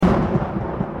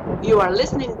You are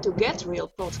listening to Get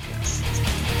Real Podcast.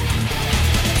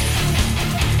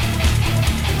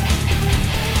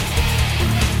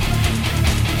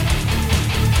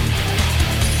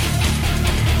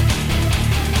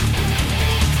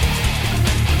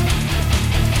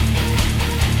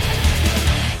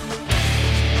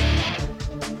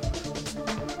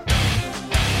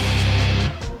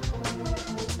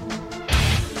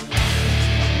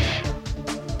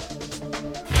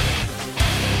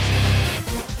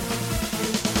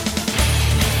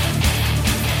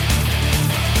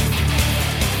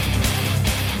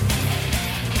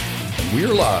 We're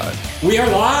live. We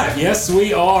are live. Yes,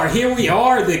 we are. Here we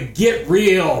are, the Get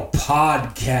Real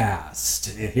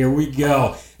Podcast. Here we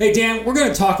go. Hey, Dan, we're going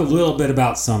to talk a little bit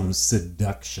about some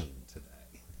seduction today.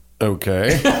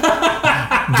 Okay.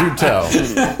 Do tell.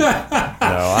 No,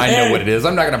 I know what it is.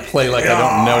 I'm not going to play like I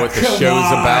don't know what the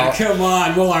show's about. Come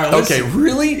on. Well, our Okay,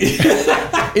 really?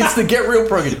 It's the Get Real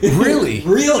program. Really?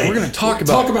 Really? We're going to talk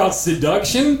about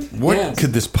seduction? What Yes.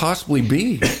 could this possibly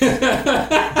be?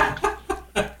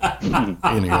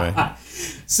 Anyway.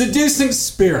 Seducing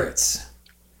spirits.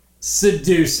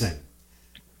 Seducing.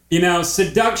 You know,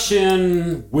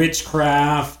 seduction,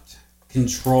 witchcraft,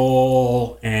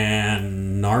 control,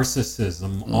 and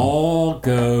narcissism all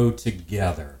go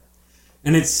together.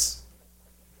 And it's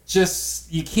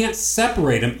just, you can't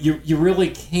separate them. You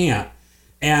really can't.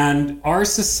 And our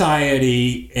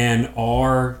society and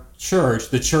our church,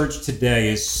 the church today,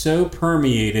 is so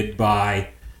permeated by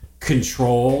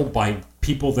control, by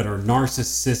people that are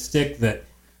narcissistic, that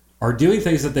are doing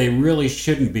things that they really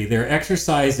shouldn't be. They're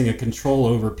exercising a control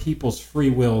over people's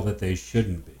free will that they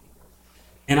shouldn't be.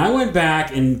 And I went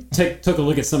back and took a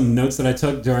look at some notes that I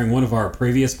took during one of our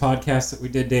previous podcasts that we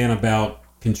did, Dan, about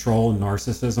control and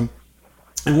narcissism.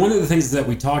 And one of the things that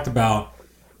we talked about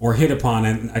or hit upon,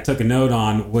 and I took a note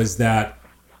on, was that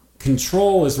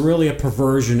control is really a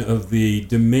perversion of the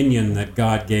dominion that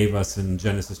God gave us in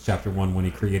Genesis chapter 1 when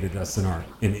he created us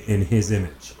in his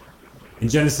image. In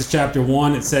Genesis chapter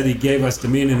 1, it said he gave us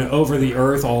dominion over the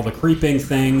earth, all the creeping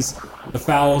things, the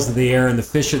fowls of the air, and the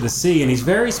fish of the sea. And he's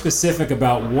very specific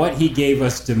about what he gave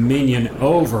us dominion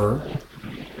over.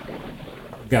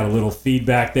 Got a little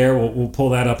feedback there. We'll pull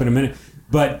that up in a minute.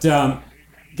 But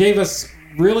gave us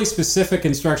really specific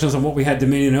instructions on what we had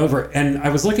dominion over. And I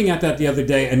was looking at that the other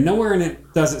day, and nowhere in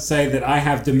it does it say that I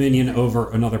have dominion over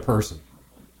another person.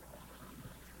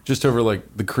 Just over like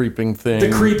the creeping thing. The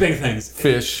creeping things.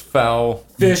 Fish, fowl.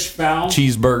 Cheeseburgers.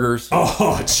 Cheeseburgers.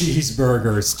 Oh,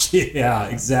 cheeseburgers. Yeah,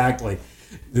 exactly.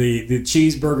 The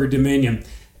cheeseburger dominion.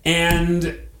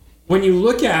 And when you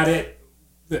look at it,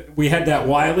 we had that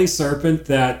wily serpent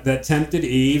that tempted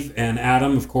Eve, and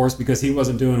Adam, of course, because he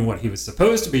wasn't doing what he was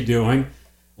supposed to be doing,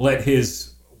 let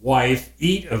his wife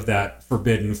eat of that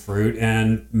forbidden fruit,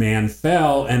 and man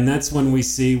fell. And that's when we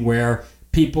see where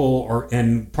people are,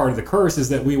 and part of the curse is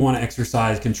that we want to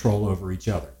exercise control over each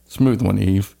other. Smooth one,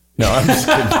 Eve. No, I'm just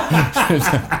kidding.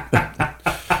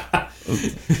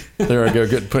 There I go,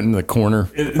 getting put in the corner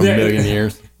for a million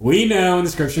years. We know, and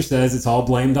the scripture says it's all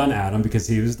blamed on Adam because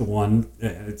he was the one.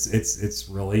 It's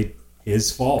really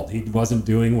his fault. He wasn't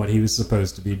doing what he was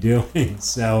supposed to be doing.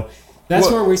 So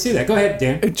that's where we see that. Go ahead,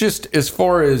 Dan. It just, as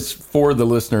far as for the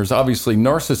listeners, obviously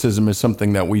narcissism is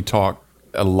something that we talk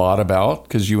a lot about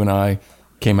because you and I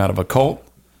came out of a cult.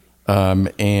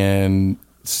 And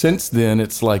since then,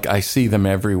 it's like I see them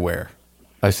everywhere.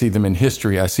 I see them in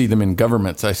history. I see them in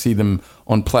governments. I see them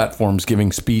on platforms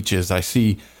giving speeches.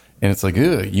 And it's like,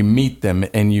 you meet them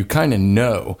and you kind of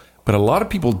know. But a lot of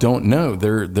people don't know.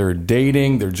 They're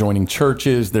dating, they're joining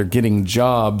churches, they're getting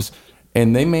jobs,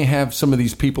 and they may have some of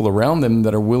these people around them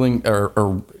that are willing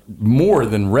or more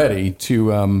than ready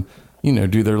to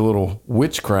do their little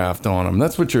witchcraft on them.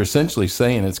 That's what you're essentially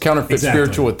saying. It's counterfeit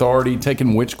spiritual authority,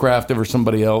 taking witchcraft over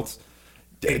somebody else,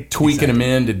 tweaking them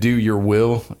in to do your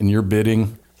will and your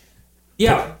bidding.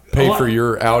 Yeah. Pay for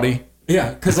your Audi.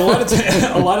 Yeah, because a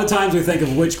lot of times we think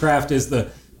of witchcraft as the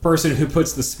person who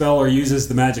puts the spell or uses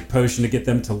the magic potion to get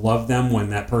them to love them when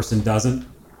that person doesn't.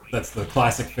 That's the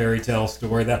classic fairy tale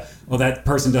story that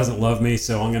person doesn't love me,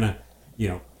 so I'm going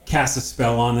to, cast a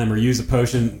spell on them or use a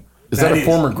potion. Is that a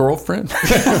former girlfriend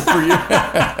for you?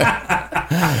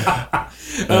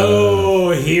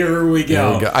 Here we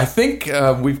go. I think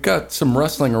we've got some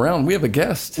rustling around. We have a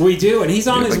guest. We do, and he's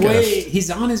on his way. He's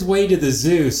on his way to the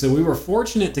zoo. So we were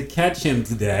fortunate to catch him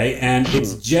today, and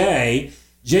it's Jay.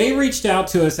 Jay reached out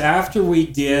to us after we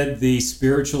did the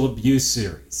spiritual abuse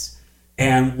series.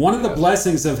 And one of the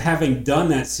blessings of having done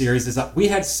that series is that we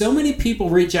had so many people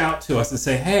reach out to us and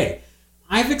say, hey,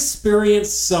 I've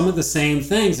experienced some of the same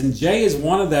things, and Jay is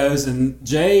one of those, and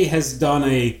Jay has done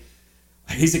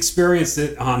he's experienced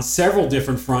it on several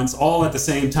different fronts, all at the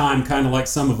same time, kind of like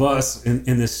some of us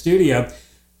in this studio.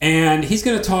 And he's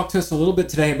going to talk to us a little bit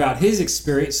today about his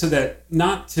experience, so that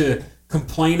not to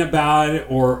complain about it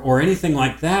or anything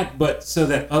like that, but so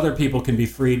that other people can be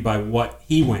freed by what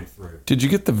he went through. Did you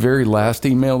get the very last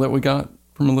email that we got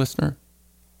from a listener?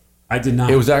 I did not.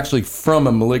 It was actually from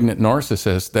a malignant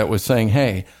narcissist that was saying,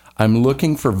 hey, I'm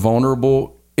looking for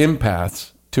vulnerable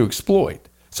empaths to exploit.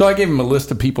 So I gave him a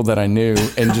list of people that I knew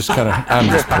and just kind of, I'm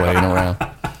just playing around.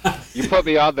 You put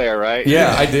me on there, right?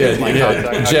 Yeah, I did.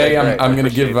 Yeah. Jay, Okay, I'm going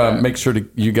to give, that. make sure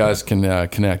you guys can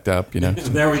connect up,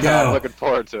 There we go. I'm looking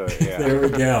forward to it. Yeah. There we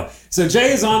go. So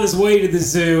Jay is on his way to the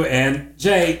zoo, and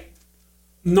Jay,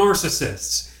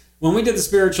 narcissists. When we did the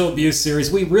spiritual abuse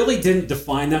series, we really didn't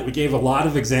define that. We gave a lot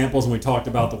of examples, and we talked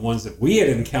about the ones that we had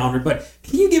encountered. But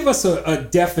can you give us a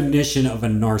definition of a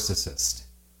narcissist?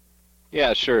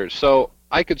 Yeah, sure. So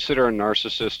I consider a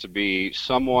narcissist to be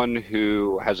someone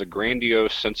who has a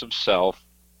grandiose sense of self,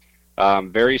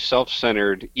 very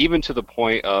self-centered, even to the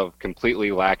point of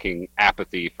completely lacking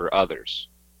apathy for others,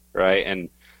 right? And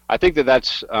I think that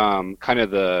that's kind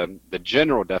of the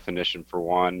general definition for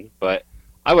one, but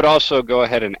I would also go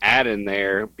ahead and add in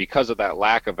there, because of that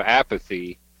lack of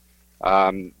apathy,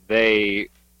 they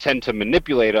tend to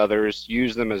manipulate others,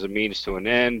 use them as a means to an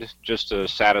end, just to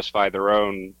satisfy their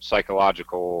own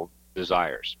psychological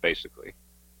desires, basically.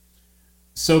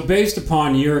 So based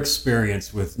upon your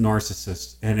experience with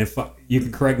narcissists, and if you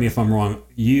can correct me if I'm wrong,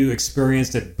 you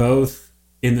experienced it both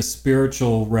in the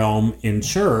spiritual realm in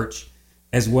church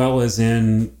as well as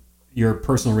in your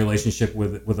personal relationship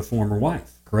with a former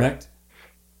wife, correct?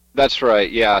 That's right,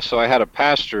 yeah. So I had a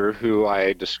pastor who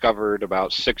I discovered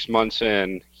about 6 months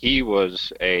in. He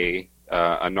was a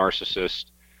narcissist.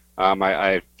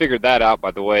 I figured that out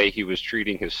by the way he was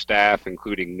treating his staff,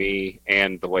 including me,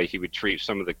 and the way he would treat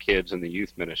some of the kids in the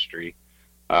youth ministry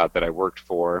that I worked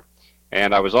for.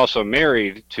 And I was also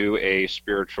married to a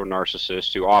spiritual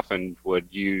narcissist who often would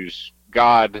use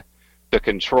God to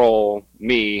control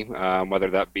me, whether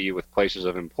that be with places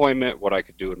of employment, what I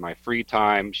could do in my free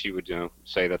time. She would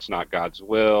say that's not God's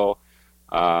will,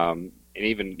 and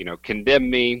even condemn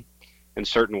me in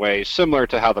certain ways, similar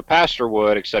to how the pastor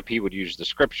would, except he would use the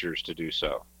scriptures to do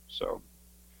so. So,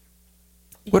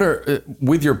 what are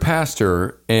with your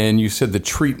pastor, and you said the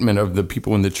treatment of the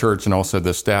people in the church and also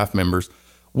the staff members,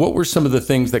 what were some of the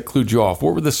things that clued you off?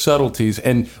 What were the subtleties?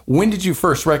 And when did you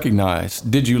first recognize?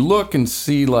 Did you look and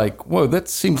see like, whoa, that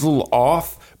seems a little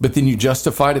off, but then you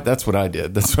justified it? That's what I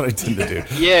did. That's what I tend to do.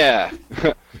 Yeah.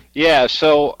 Yeah.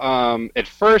 So at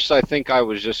first, I think I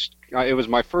was it was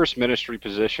my first ministry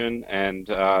position. And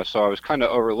so I was kind of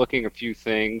overlooking a few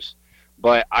things.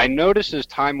 But I noticed as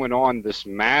time went on, this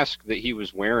mask that he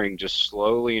was wearing just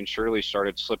slowly and surely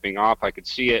started slipping off. I could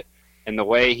see it in the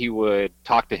way he would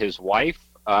talk to his wife.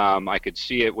 I could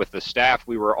see it with the staff.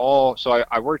 We were all, so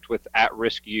I worked with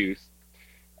at-risk youth,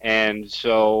 and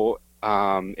so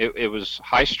it was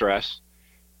high stress.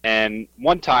 And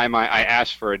one time I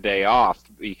asked for a day off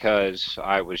because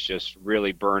I was just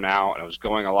really burnt out, and I was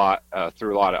going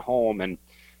through a lot at home. And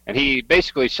he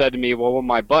basically said to me, well, when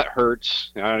my butt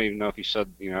hurts, and I don't even know if he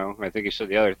said, I think he said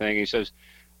the other thing. He says,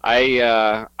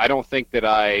 I don't think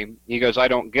that he goes, I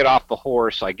don't get off the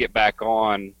horse, I get back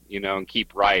on, and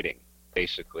keep riding,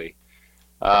 basically.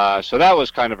 So that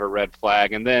was kind of a red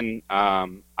flag. And then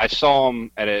I saw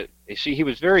him he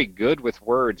was very good with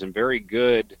words and very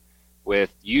good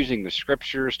with using the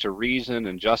scriptures to reason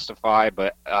and justify,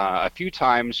 but a few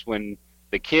times when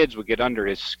the kids would get under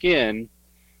his skin,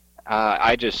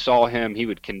 I just saw him, he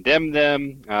would condemn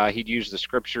them, he'd use the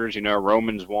scriptures,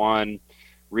 Romans 1,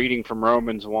 reading from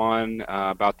Romans 1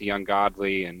 about the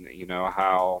ungodly and,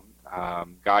 how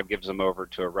God gives them over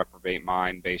to a reprobate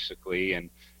mind, basically, and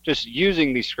just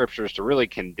using these scriptures to really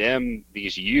condemn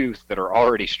these youth that are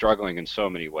already struggling in so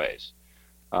many ways.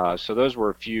 So those were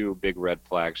a few big red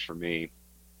flags for me.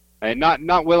 And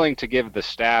not willing to give the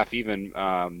staff, even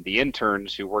the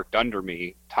interns who worked under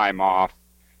me, time off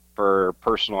for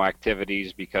personal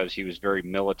activities because he was very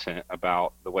militant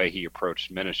about the way he approached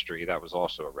ministry. That was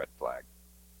also a red flag.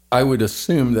 I would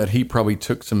assume that he probably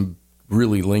took some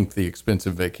really lengthy,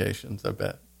 expensive vacations, I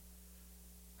bet.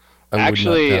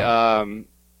 Actually,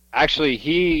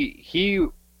 he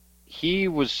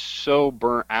was so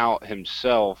burnt out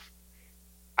himself,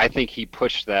 I think he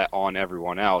pushed that on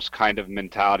everyone else, kind of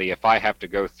mentality. If I have to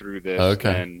go through this,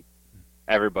 then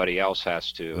everybody else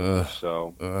has to.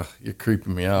 You're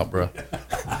creeping me out, bro.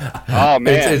 Oh,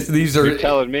 man. You're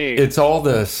telling me. It's all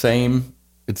the same.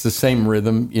 It's the same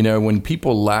rhythm. When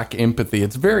people lack empathy,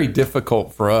 it's very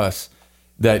difficult for us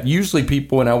that usually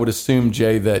people, and I would assume,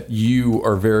 Jay, that you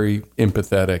are very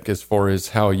empathetic as far as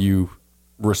how you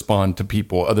respond to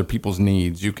people, other people's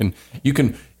needs. You can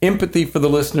empathy for the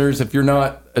listeners, if you're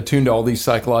not attuned to all these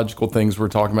psychological things we're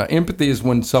talking about. Empathy is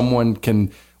when someone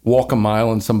can walk a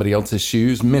mile in somebody else's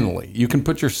shoes mentally. You can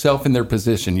put yourself in their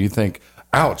position. You think,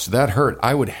 ouch, that hurt.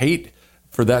 I would hate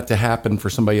for that to happen for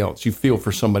somebody else. You feel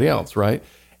for somebody else, right?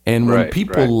 And when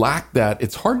people lack that,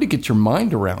 it's hard to get your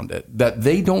mind around it, that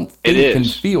they don't think and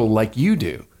feel like you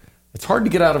do. It's hard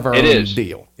to get out of our own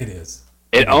deal. It is.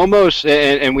 It almost,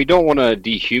 and we don't want to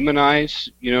dehumanize,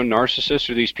 narcissists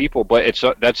or these people, but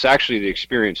that's actually the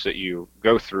experience that you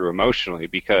go through emotionally,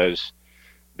 because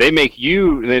they make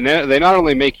you, they not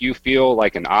only make you feel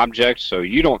like an object, so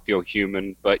you don't feel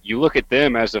human, but you look at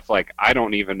them as if like, I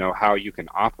don't even know how you can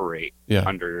operate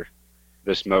under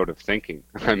this mode of thinking.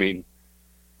 I mean,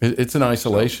 it's an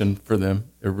isolation for them.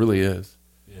 It really is.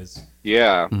 It is.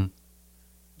 Yeah.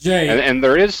 Jay. And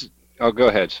there is, oh, go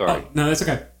ahead. Sorry. Oh, no, that's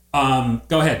okay.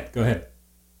 Go ahead.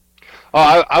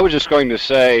 Oh, I was just going to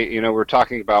say, we're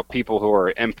talking about people who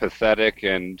are empathetic,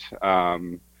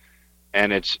 and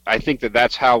I think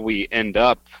that's how we end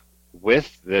up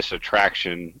with this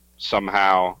attraction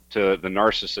somehow to the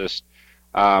narcissist.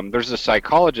 There's a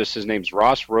psychologist, his name's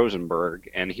Ross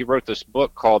Rosenberg, and he wrote this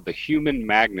book called The Human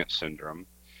Magnet Syndrome.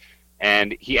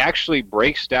 And he actually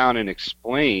breaks down and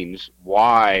explains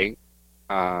why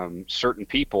certain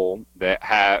people that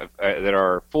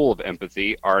are full of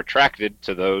empathy are attracted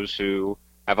to those who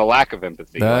have a lack of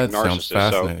empathy, like narcissists. Sounds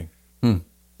fascinating.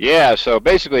 Yeah, so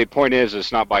basically the point is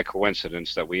it's not by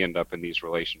coincidence that we end up in these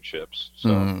relationships.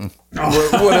 So.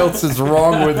 What else is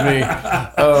wrong with me?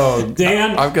 Oh,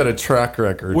 Dan, I've got a track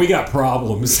record. We got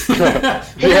problems. We're going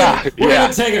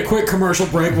to take a quick commercial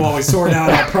break while we sort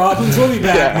out our problems. We'll be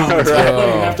back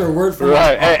momentarily after a word from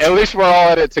Right. At least we're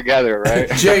all in it together, right?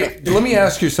 Jay, let me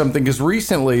ask you something, because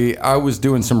recently I was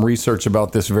doing some research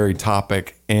about this very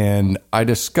topic, and I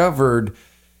discovered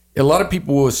a lot of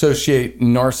people will associate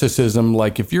narcissism,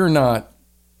 like if you're not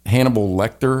Hannibal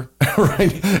Lecter,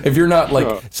 right? If you're not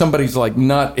like somebody's like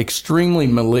not extremely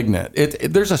malignant,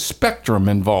 there's a spectrum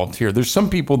involved here. There's some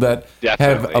people that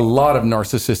have a lot of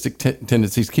narcissistic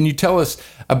tendencies. Can you tell us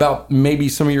about maybe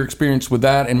some of your experience with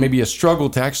that, and maybe a struggle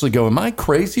to actually go, am I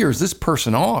crazy or is this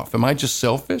person off? Am I just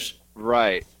selfish?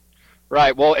 Right.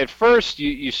 Well, at first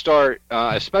you start,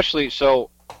 especially, so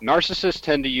narcissists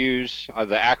tend to use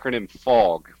the acronym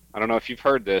FOG. I don't know if you've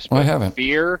heard this, but I haven't.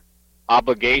 Fear,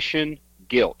 obligation,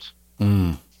 guilt.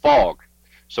 FOG.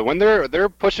 So when they're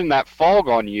pushing that fog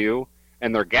on you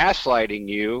and they're gaslighting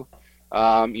you,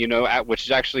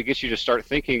 which actually gets you to start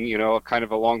thinking, kind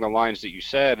of along the lines that you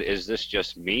said, is this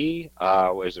just me?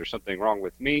 Is there something wrong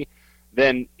with me?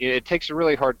 Then it takes a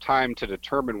really hard time to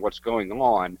determine what's going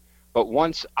on. But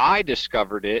once I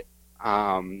discovered it,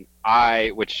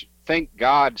 which thank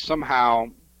God somehow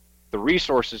the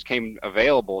resources came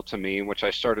available to me in which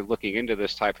I started looking into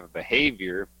this type of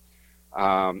behavior.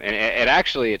 And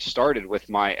it started with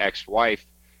my ex-wife.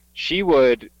 She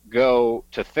would go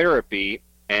to therapy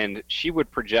and she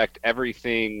would project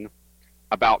everything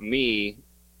about me,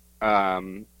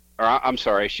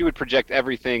 she would project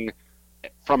everything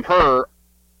from her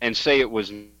and say it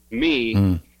was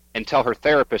me and tell her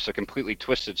therapist a completely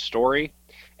twisted story.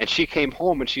 And she came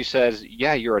home and she says,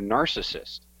 yeah, you're a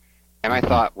narcissist. And I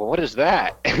thought, well, what is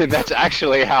that? And that's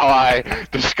actually how I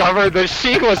discovered that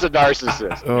she was a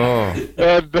narcissist.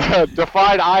 And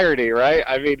define irony, right?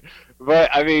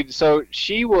 So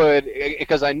she would,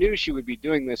 because I knew she would be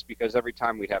doing this, because every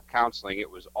time we'd have counseling, it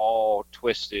was all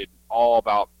twisted, all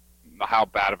about how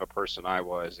bad of a person I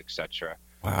was, etc.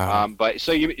 Wow. But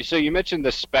so you mentioned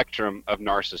the spectrum of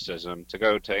narcissism.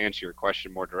 To answer your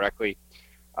question more directly,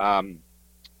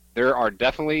 there are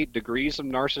definitely degrees of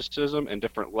narcissism and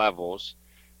different levels,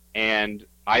 and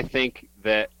I think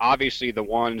that obviously the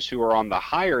ones who are on the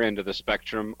higher end of the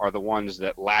spectrum are the ones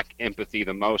that lack empathy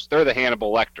the most. They're the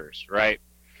Hannibal Lecters, right?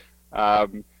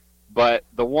 But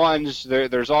the ones,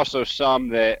 there's also some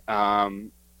that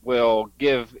will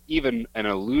give even an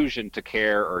illusion to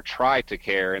care or try to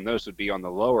care, and those would be on the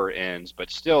lower ends,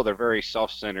 but still they're very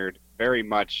self-centered, very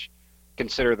much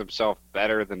consider themselves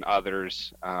better than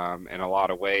others in a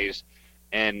lot of ways.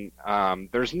 And I'm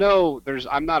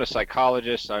not a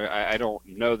psychologist, I don't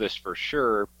know this for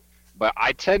sure, but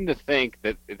I tend to think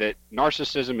that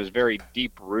narcissism is very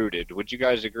deep rooted. Would you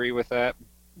guys agree with that?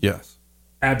 Yes.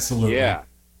 Absolutely.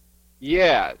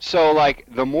 Yeah. So like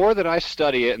the more that I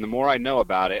study it and the more I know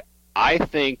about it, I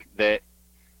think that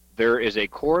there is a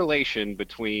correlation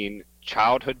between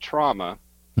childhood trauma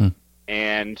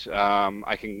And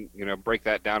I can, break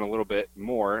that down a little bit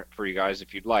more for you guys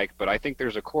if you'd like. But I think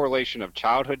there's a correlation of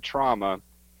childhood trauma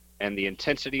and the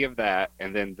intensity of that,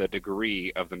 and then the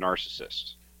degree of the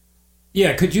narcissist.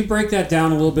 Yeah, could you break that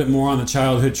down a little bit more on the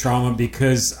childhood trauma?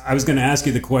 Because I was going to ask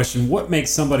you the question, what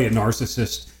makes somebody a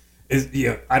narcissist?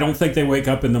 I don't think they wake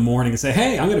up in the morning and say,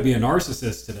 hey, I'm going to be a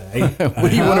narcissist today.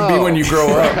 What do you want to be when you grow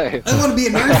up? I want to be a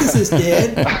narcissist,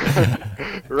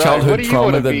 Dad. Right. Childhood What do you trauma,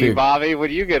 want to that'd be, be- Bobby?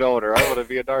 When you get older, I want to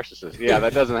be a narcissist. Yeah,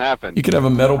 that doesn't happen. You could have a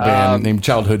metal band named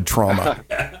Childhood Trauma.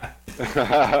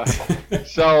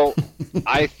 So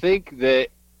I think that,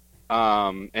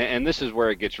 and this is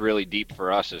where it gets really deep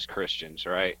for us as Christians,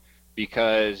 right?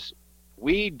 Because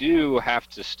we do have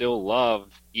to still love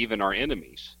even our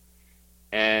enemies.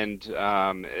 And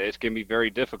it's going to be very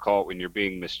difficult when you're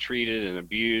being mistreated and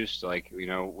abused, like,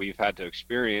 we've had to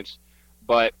experience.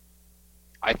 But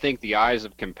I think the eyes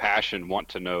of compassion want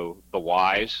to know the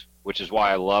whys, which is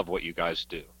why I love what you guys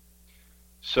do.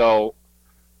 So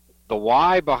the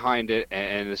why behind it,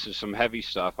 and this is some heavy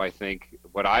stuff, I think,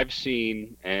 what I've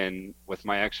seen, and with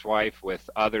my ex-wife, with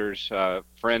others,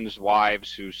 friends'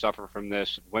 wives who suffer from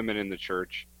this, women in the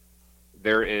church,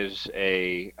 there is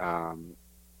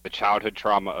the childhood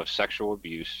trauma of sexual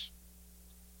abuse.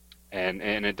 And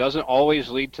it doesn't always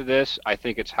lead to this. I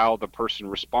think it's how the person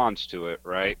responds to it,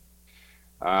 right?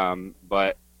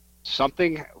 But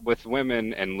something with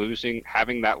women and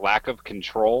having that lack of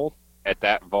control at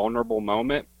that vulnerable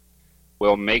moment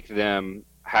will make them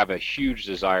have a huge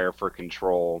desire for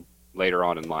control later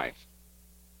on in life.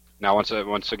 Now,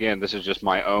 once again, this is just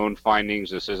my own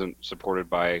findings. This isn't supported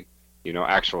by,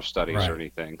 actual studies or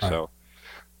anything. Right. So,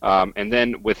 and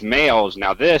then with males,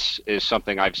 now this is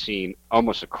something I've seen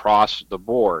almost across the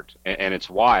board, and it's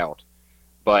wild.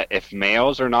 But if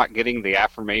males are not getting the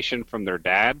affirmation from their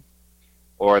dad,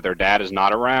 or their dad is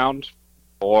not around,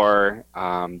 or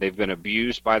they've been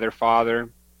abused by their father,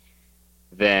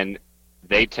 then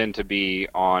they tend to be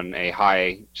on a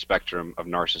high spectrum of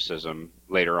narcissism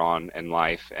later on in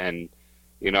life. And,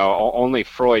 only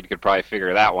Freud could probably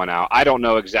figure that one out. I don't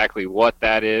know exactly what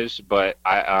that is, but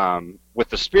with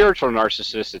the spiritual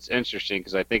narcissist, it's interesting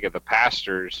because I think of the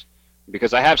pastors,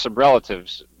 because I have some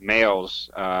relatives, males,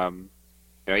 my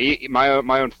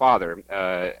own father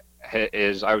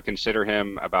I would consider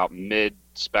him about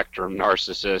mid-spectrum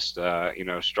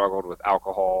narcissist, struggled with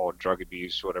alcohol, drug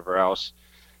abuse, whatever else.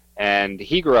 And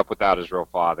he grew up without his real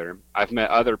father. I've met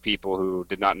other people who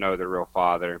did not know their real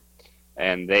father,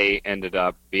 and they ended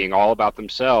up being all about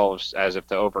themselves as if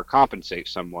to overcompensate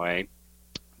some way.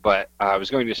 But I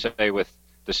was going to say with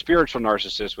the spiritual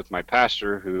narcissist, with my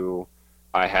pastor who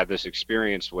I had this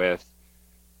experience with,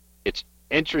 it's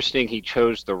interesting he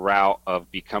chose the route of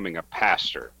becoming a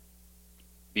pastor,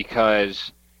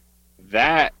 because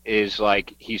that is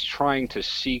like he's trying to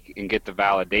seek and get the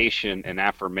validation and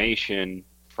affirmation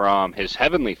from his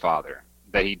heavenly father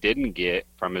that he didn't get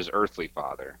from his earthly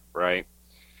father, right?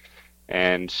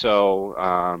 And so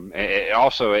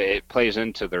it plays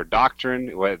into their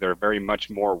doctrine, where they're very much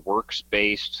more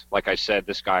works-based. Like I said,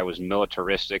 this guy was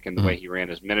militaristic in the way he ran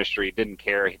his ministry. Didn't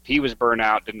care if he was burnt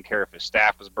out, didn't care if his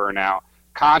staff was burnt out,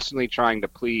 constantly trying to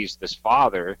please this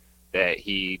father that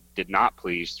he did not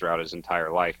please throughout his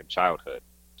entire life and childhood.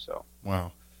 So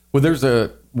wow. Well, there's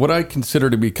what I consider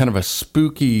to be kind of a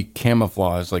spooky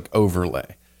camouflage, like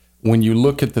overlay. When you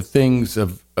look at the things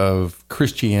of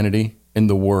Christianity in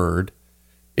the Word,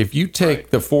 if you take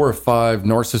the 4 or 5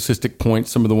 narcissistic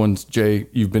points, some of the ones, Jay,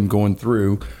 you've been going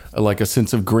through, like a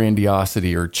sense of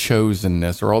grandiosity or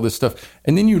chosenness or all this stuff,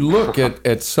 and then you look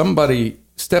at somebody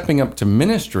stepping up to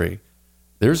ministry,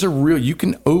 there's you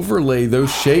can overlay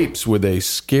those shapes with a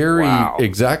scary,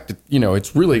 exact,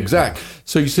 it's really exact.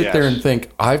 So you sit there and think,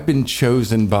 I've been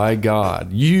chosen by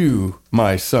God. You,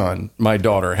 my son, my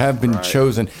daughter, have been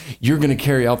chosen. You're going to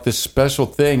carry out this special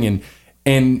thing.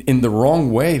 And in the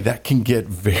wrong way, that can get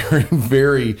very,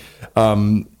 very,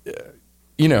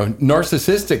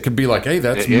 narcissistic. Could be like, hey,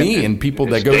 that's me. And people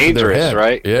that go to their head.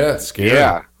 Right? Yeah, it's scary.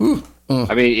 Yeah.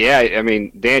 I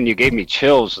mean, Dan, you gave me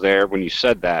chills there when you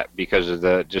said that, because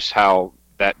of just how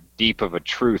that deep of a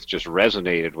truth just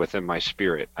resonated within my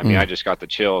spirit. I mean, I just got the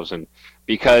chills, and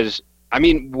because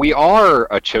we are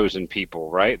a chosen people,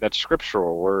 right? That's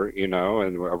scriptural. We're, and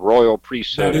a royal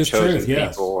priesthood, a chosen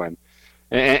people,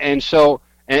 and so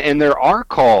there are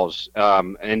calls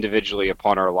individually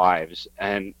upon our lives,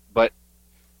 but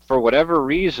for whatever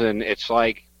reason, it's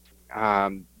like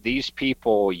these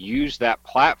people use that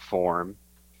platform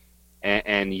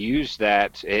and use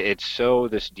that. It's so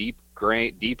this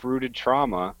deep-rooted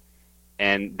trauma,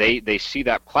 and they see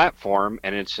that platform,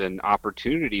 and it's an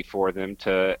opportunity for them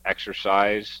to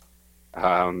exercise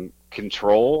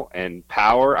control and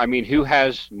power. I mean, who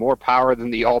has more power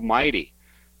than the Almighty?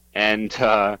 And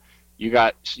you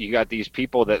got these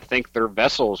people that think they're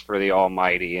vessels for the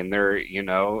Almighty, and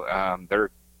they're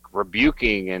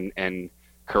rebuking and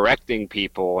correcting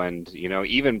people, and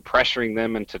even pressuring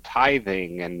them into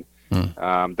tithing, and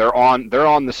they're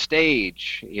on the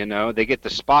stage. They get the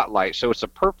spotlight, so it's a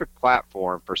perfect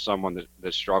platform for someone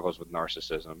that struggles with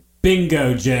narcissism.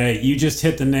 Bingo, Jay! You just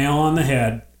hit the nail on the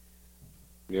head.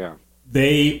 Yeah.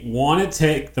 They want to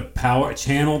take the power,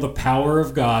 channel the power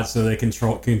of God, so they can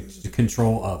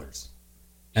control others,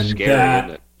 and Scary,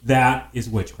 isn't it? that is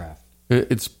witchcraft.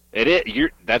 It's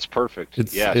That's perfect.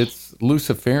 It's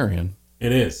Luciferian.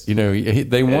 It is.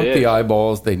 They want the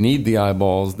eyeballs. They need the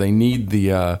eyeballs. They need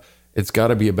the. It's got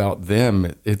to be about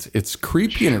them. It's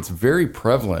creepy and it's very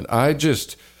prevalent. I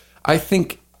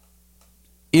think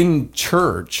in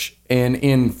church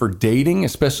and for dating,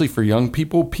 especially for young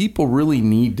people really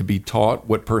need to be taught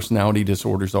what personality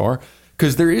disorders are,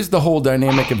 because there is the whole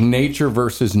dynamic of nature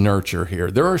versus nurture here.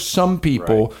 There are some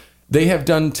people, right. They have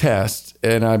done tests,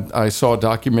 and I saw a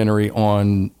documentary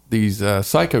on these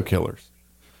psycho killers,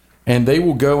 and they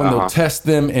will go and they'll test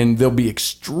them, and they'll be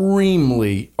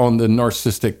extremely on the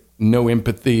narcissistic, no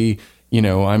empathy,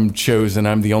 I'm chosen,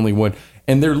 I'm the only one.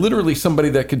 And they're literally somebody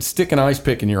that could stick an ice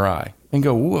pick in your eye and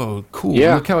go, whoa, cool,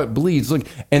 look how it bleeds. Look,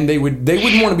 and they wouldn't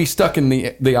want to be stuck in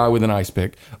the eye with an ice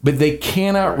pick, but they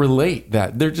cannot relate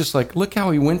that. They're just like, look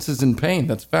how he winces in pain.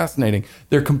 That's fascinating.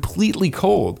 They're completely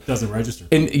cold. Doesn't register.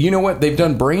 And you know what? They've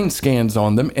done brain scans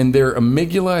on them, and their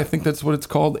amygdala, I think that's what it's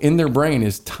called, in their brain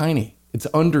is tiny. It's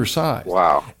undersized.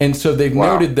 Wow. And so they've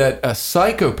noted that a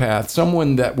psychopath,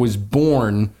 someone that was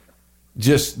born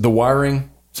just the wiring,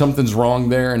 something's wrong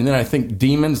there. And then I think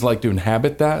demons like to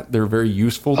inhabit that. They're very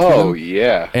useful to them. Oh,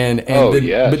 yeah.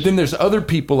 But then there's other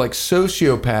people like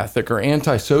sociopathic or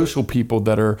antisocial people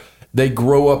that they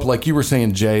grow up, like you were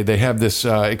saying, Jay, they have this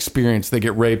experience. They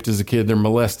get raped as a kid. They're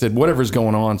molested. Whatever's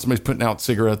going on. Somebody's putting out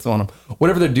cigarettes on them.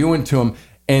 Whatever they're doing to them.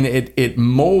 And it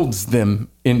molds them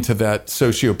into that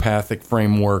sociopathic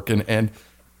framework. And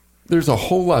there's a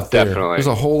whole lot there. Definitely. There's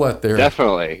a whole lot there.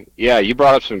 Definitely. Yeah, you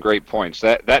brought up some great points.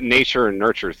 That nature and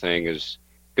nurture thing is,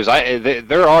 because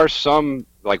there are some,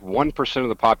 like 1% of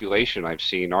the population I've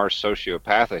seen are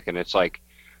sociopathic, and it's like,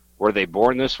 were they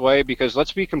born this way? Because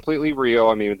let's be completely real.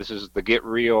 I mean, this is the Get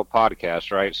Real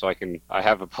podcast, right? So I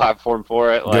have a platform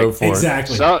for it. Go for it.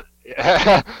 Exactly. So,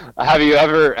 have you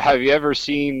ever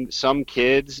seen some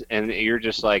kids and you're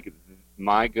just like,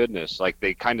 my goodness, like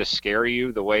they kind of scare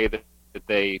you the way that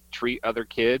they treat other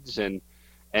kids, and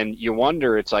you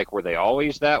wonder, it's like, were they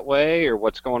always that way, or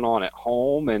what's going on at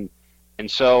home? And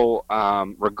so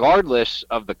regardless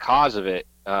of the cause of it,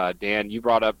 Dan, you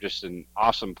brought up just an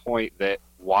awesome point, that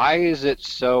why is it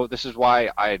so? This is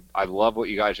why I love what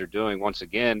you guys are doing once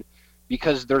again,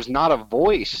 because there's not a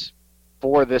voice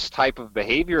for this type of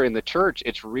behavior in the church.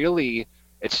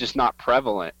 It's just not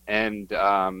prevalent, and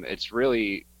it's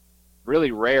really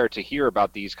rare to hear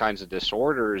about these kinds of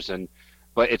disorders,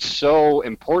 but it's so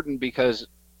important, because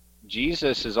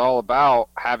Jesus is all about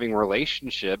having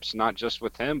relationships, not just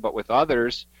with him, but with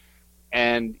others.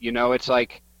 And, it's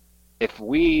like, if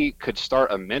we could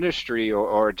start a ministry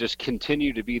or just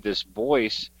continue to be this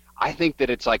voice, I think that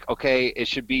it's like, okay, it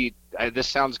should be, this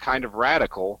sounds kind of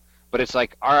radical, but it's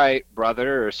like, all right,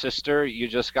 brother or sister, you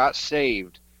just got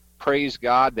saved. Praise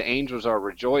God, the angels are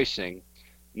rejoicing.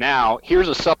 Now, here's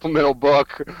a supplemental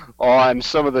book on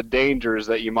some of the dangers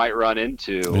that you might run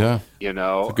into. Yeah,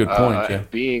 that's a good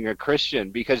point. Being a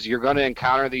Christian, because you're going to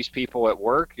encounter these people at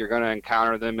work, you're going to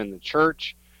encounter them in the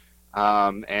church,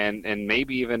 and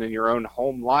maybe even in your own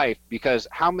home life. Because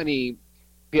how many,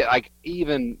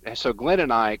 so Glenn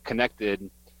and I connected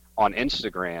on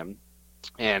Instagram,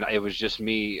 and it was just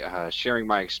me sharing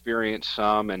my experience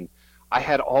some, and I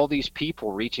had all these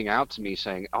people reaching out to me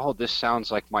saying, "Oh, this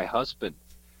sounds like my husband.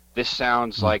 This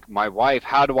sounds like my wife.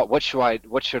 What should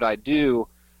I do?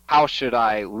 How should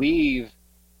I leave?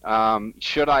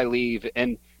 Should I leave?"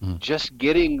 And just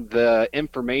getting the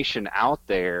information out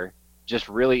there just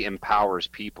really empowers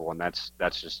people, and that's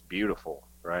just beautiful,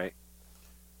 right?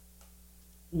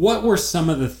 What were some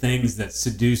of the things that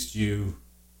seduced you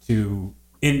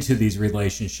into these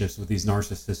relationships with these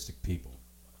narcissistic people?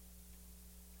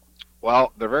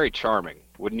 Well, they're very charming.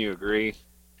 Wouldn't you agree?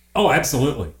 Oh,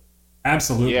 absolutely.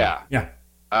 Absolutely. Yeah.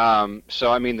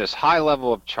 So I mean, this high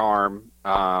level of charm.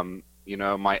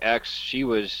 My ex, she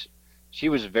was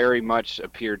very much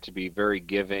appeared to be very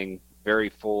giving, very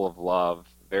full of love,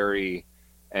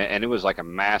 and it was like a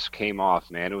mask came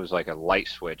off, man. It was like a light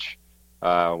switch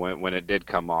when it did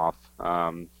come off.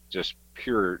 Just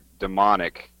pure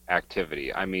demonic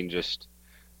activity. I mean, just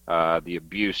the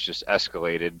abuse just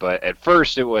escalated. But at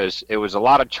first, it was a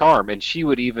lot of charm, and she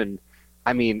would even,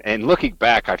 I mean, and looking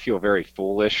back, I feel very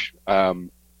foolish.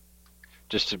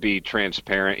 Just to be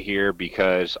transparent here,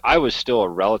 because I was still a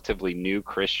relatively new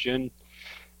Christian,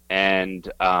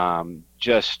 and I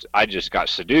just got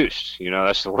seduced. You know,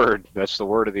 that's the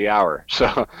word of the hour.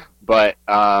 So, but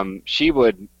she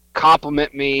would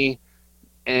compliment me,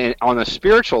 and on a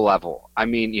spiritual level. I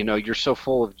mean, you know, you're so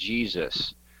full of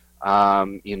Jesus.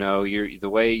 You know, you're the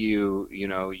way you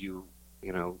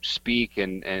speak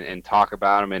and talk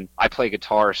about him. And I play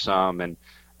guitar some, and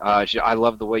I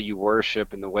love the way you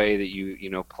worship and the way that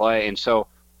you play. And so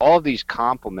all of these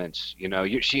compliments, you know,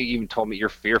 she even told me you're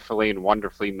fearfully and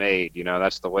wonderfully made. You know,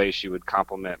 that's the way she would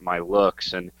compliment my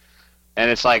looks. And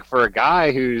it's like, for a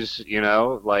guy who's, you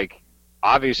know, like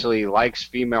obviously likes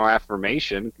female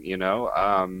affirmation, you know,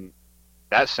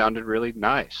 that sounded really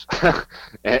nice.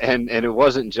 and it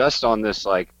wasn't just on this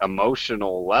like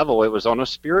emotional level, it was on a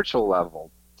spiritual level.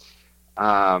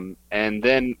 And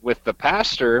then with the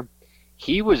pastor,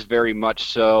 he was very much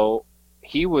so,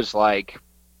 he was like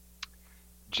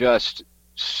just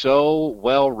so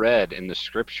well read in the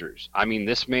scriptures. I mean,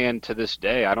 this man to this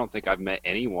day, I don't think I've met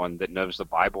anyone that knows the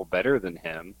Bible better than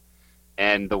him.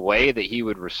 And the way that he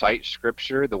would recite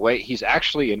scripture, the way he's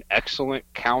actually an excellent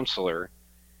counselor,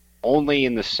 only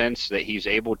in the sense that he's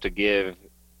able to give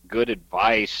good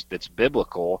advice that's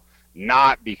biblical,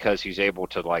 not because he's able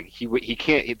to like, he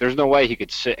can't, there's no way he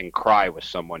could sit and cry with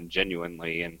someone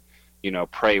genuinely and, you know,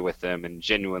 pray with them and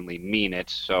genuinely mean it.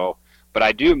 So, but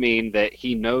I do mean that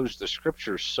he knows the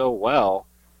scriptures so well,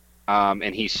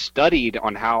 and he's studied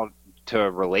on how to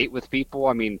relate with people.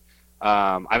 I mean,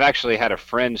 I've actually had a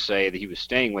friend say that he was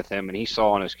staying with him and he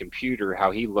saw on his computer how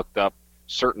he looked up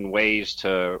certain ways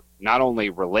to not only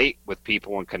relate with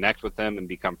people and connect with them and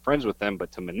become friends with them,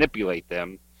 but to manipulate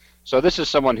them. So this is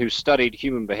someone who's studied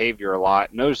human behavior a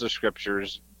lot, knows the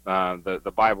scriptures,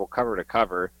 the Bible cover to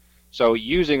cover. So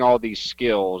using all these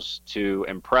skills to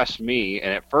impress me,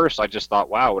 and at first I just thought,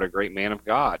 wow, what a great man of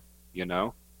God, you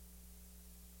know?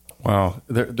 Wow,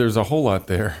 there's a whole lot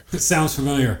there. It sounds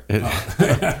familiar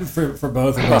for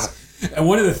both of us. And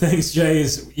one of the things, Jay,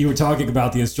 is you were talking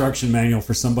about the instruction manual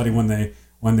for somebody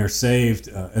when they're saved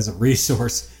as a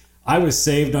resource. I was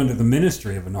saved under the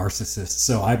ministry of a narcissist,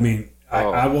 so I mean,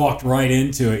 I walked right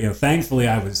into it. You know, thankfully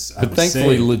I was thankfully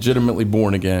saved. Legitimately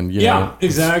born again. You know?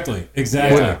 Exactly.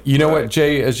 Well, you know what,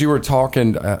 Jay? As you were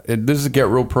talking, this is a Get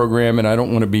Real program, and I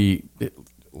don't want to be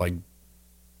like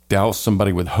douse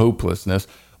somebody with hopelessness.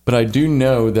 But I do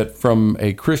know that from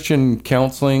a Christian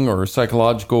counseling or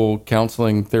psychological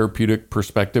counseling therapeutic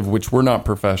perspective, which we're not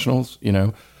professionals, you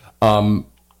know,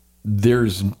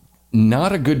 there's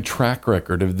not a good track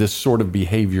record of this sort of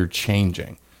behavior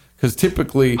changing. Because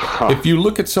typically, if you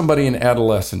look at somebody in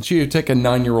adolescence, you take a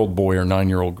 9-year-old boy or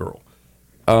 9-year-old girl,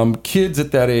 kids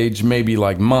at that age may be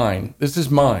like, mine. This is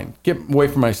mine. Get away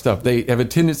from my stuff. They have a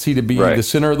tendency to be the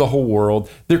center of the whole world.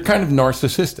 They're kind of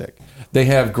narcissistic. They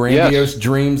have grandiose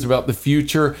dreams about the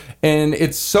future, and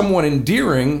it's somewhat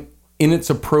endearing in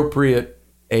its appropriate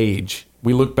age.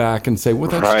 We look back and say,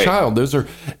 well, that's a child. Those are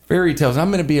fairy tales.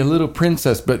 I'm going to be a little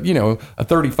princess. But, you know, a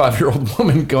 35-year-old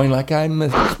woman going like, I'm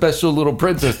a special little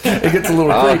princess. It gets a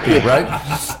little creepy,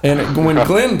 right? And when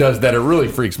Glenn does that, it really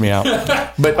freaks me out.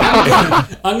 But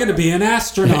I'm going to be an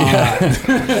astronaut.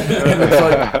 And it's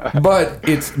like, but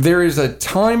there is a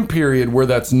time period where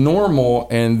that's normal.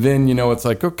 And then, you know, it's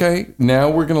like, okay, now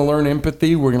we're going to learn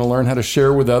empathy. We're going to learn how to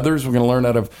share with others. We're going to learn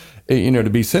how to, you know, to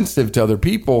be sensitive to other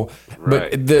people.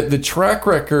 But the track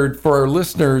record for our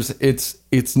listeners,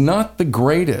 it's not the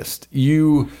greatest.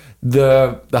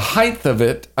 The height of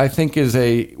it, I think, is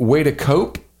a way to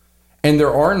cope. And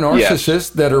there are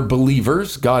narcissists that are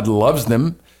believers. God loves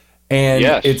them. And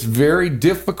it's very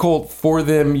difficult for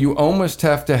them. You almost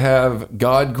have to have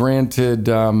God-granted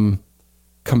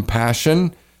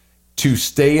compassion to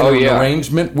stay in an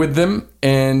arrangement with them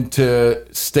and to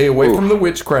stay away from the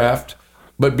witchcraft,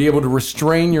 but be able to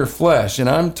restrain your flesh. And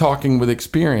I'm talking with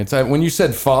experience. When you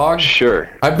said fog,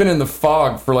 I've been in the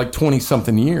fog for like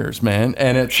 20-something years, man.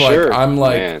 And it's like, I'm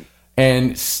like, man.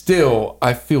 And still,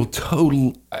 I feel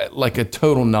like a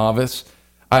total novice.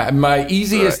 My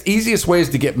easiest way is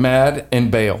to get mad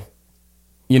and bail.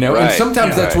 You know, and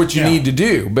sometimes that's what you need to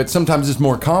do, but sometimes it's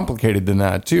more complicated than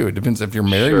that too. It depends if you're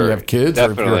married, or you have kids,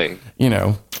 or if you're, you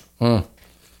know.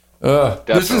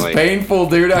 This is painful,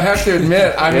 dude. I have to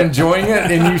admit, I'm enjoying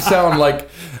it, and you sound like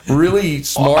really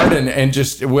smart and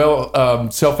just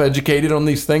self-educated on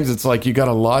these things. It's like you got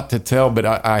a lot to tell, but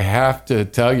I have to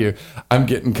tell you, I'm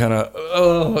getting kind of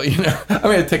I'm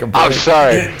gonna take a break. I'm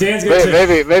sorry. Dan's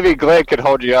gonna maybe Glenn could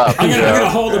hold you up. I'm gonna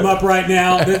hold him up right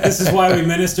now. This is why we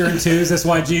minister in twos. That's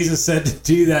why Jesus said to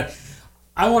do that.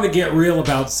 I want to get real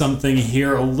about something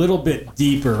here a little bit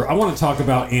deeper. I want to talk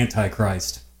about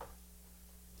Antichrist.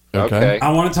 Okay.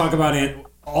 I want to talk about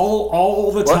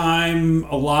all the time.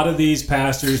 A lot of these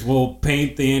pastors will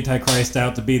paint the Antichrist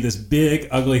out to be this big,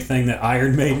 ugly thing that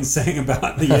Iron Maiden sang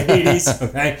about in the 80s.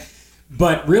 Okay.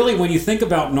 But really, when you think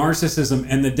about narcissism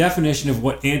and the definition of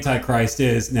what Antichrist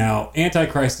is, now,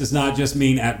 Antichrist does not just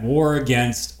mean at war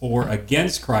against or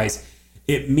against Christ.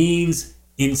 It means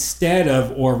instead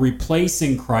of or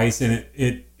replacing Christ, and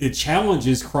it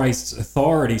challenges Christ's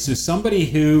authority. So somebody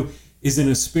who is in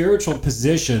a spiritual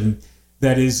position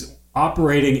that is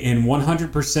operating in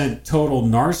 100% total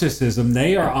narcissism,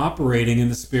 they are operating in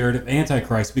the spirit of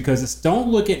Antichrist, because it's don't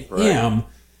look at him.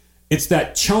 It's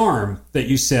that charm that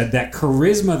you said, that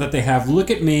charisma that they have. Look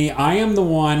at me. I am the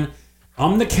one.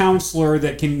 I'm the counselor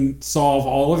that can solve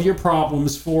all of your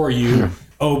problems for you.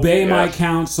 Obey my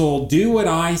counsel. Do what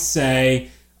I say.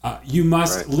 You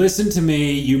must listen to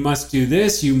me. You must do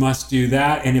this. You must do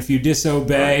that. And if you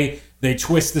disobey, they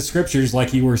twist the scriptures,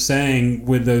 like you were saying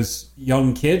with those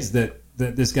young kids that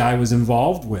this guy was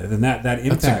involved with, and that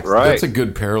impacts. That's a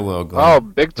good parallel, Glenn. Oh,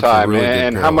 big time. Really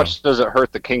and how much does it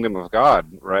hurt the kingdom of God,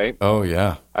 right? Oh,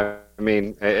 yeah. I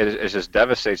mean, it just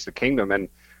devastates the kingdom. And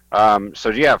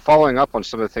following up on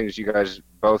some of the things you guys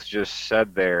both just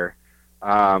said there,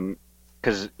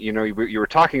 because, you were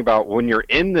talking about when you're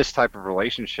in this type of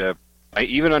relationship,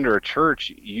 even under a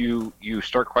church, you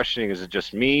start questioning, is it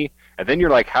just me? And then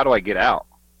you're like, how do I get out,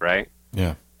 right?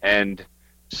 Yeah. And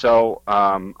so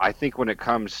I think when it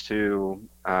comes to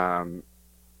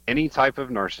any type of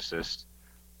narcissist,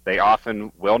 they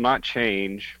often will not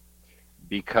change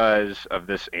because of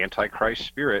this Antichrist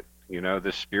spirit,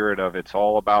 this spirit of it's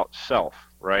all about self,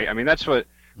 right? I mean, that's what,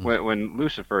 when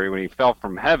Lucifer, when he fell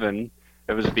from heaven,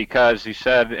 it was because he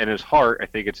said in his heart, I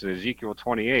think it's in Ezekiel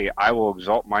 28, I will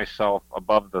exalt myself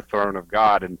above the throne of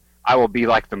God, and I will be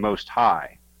like the Most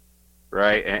High,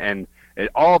 right? And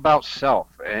it's all about self.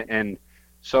 And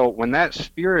so when that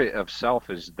spirit of self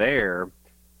is there,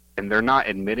 and they're not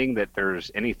admitting that there's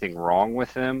anything wrong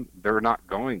with them, they're not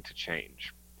going to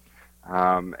change.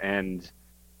 And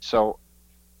so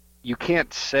you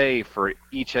can't say for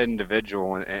each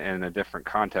individual in a different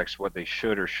context what they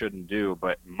should or shouldn't do,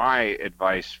 but my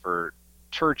advice for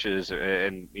churches,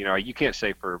 and you can't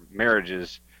say for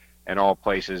marriages in all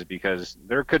places, because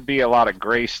there could be a lot of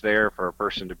grace there for a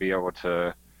person to be able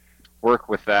to work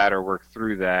with that or work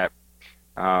through that.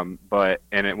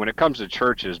 When it comes to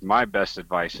churches, my best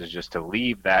advice is just to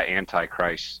leave that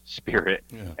Antichrist spirit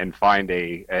and find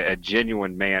a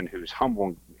genuine man who's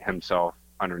humbling himself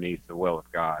underneath the will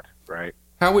of God, right?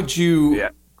 How would you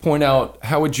point out,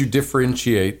 how would you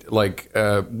differentiate,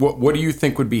 what do you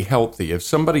think would be healthy? If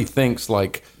somebody thinks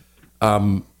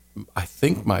I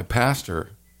think my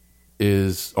pastor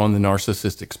is on the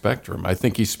narcissistic spectrum, I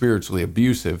think he's spiritually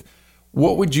abusive,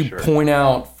 what would you point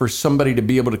out for somebody to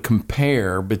be able to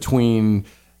compare between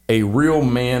a real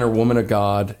man or woman of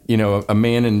God, a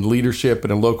man in leadership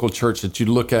in a local church that you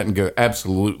look at and go,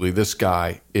 absolutely, this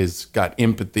guy is got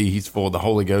empathy, he's full of the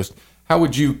Holy Ghost. How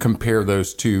would you compare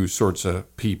those two sorts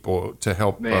of people to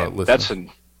help listeners?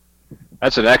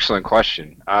 That's an excellent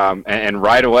question. And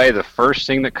right away, the first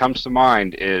thing that comes to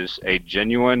mind is a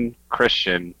genuine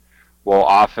Christian will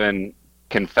often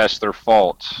confess their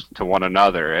faults to one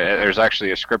another. There's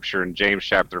actually a scripture in James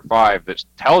chapter 5 that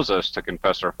tells us to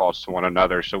confess our faults to one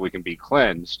another so we can be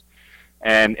cleansed.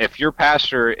 And if your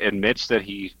pastor admits that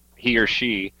he or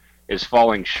she is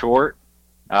falling short,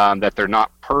 that they're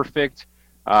not perfect,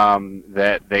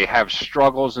 that they have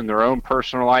struggles in their own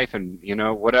personal life and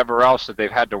whatever else that they've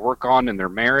had to work on in their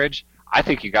marriage, I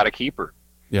think you got to keep her.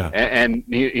 Yeah. And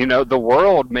the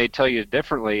world may tell you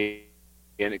differently,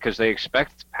 because they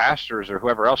expect pastors or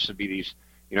whoever else to be these,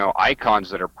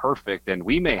 icons that are perfect, and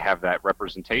we may have that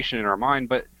representation in our mind,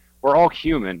 but we're all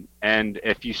human. And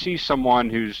if you see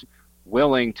someone who's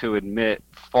willing to admit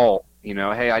fault,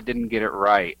 hey, I didn't get it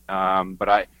right,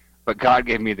 but God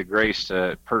gave me the grace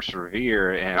to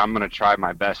persevere, and I'm going to try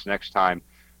my best next time,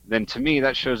 then to me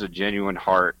that shows a genuine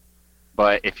heart.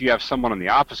 But if you have someone on the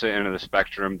opposite end of the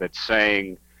spectrum that's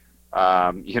saying,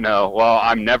 well,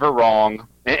 I'm never wrong.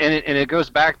 And it goes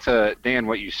back to, Dan,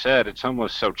 what you said. It's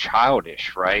almost so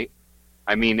childish, right?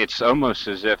 I mean, it's almost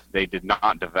as if they did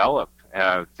not develop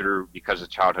because of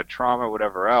childhood trauma,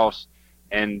 whatever else.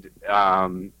 And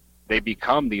they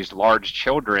become these large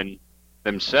children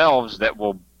themselves that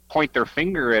will point their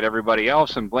finger at everybody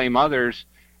else and blame others.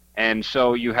 And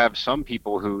so you have some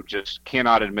people who just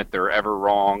cannot admit they're ever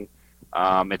wrong.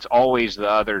 It's always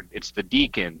it's the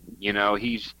deacon,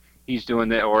 he's doing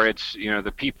that, or it's,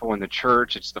 the people in the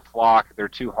church, it's the flock. They're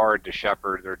too hard to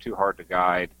shepherd. They're too hard to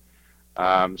guide.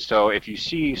 So if you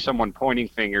see someone pointing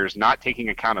fingers, not taking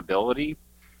accountability,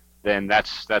 then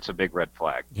that's a big red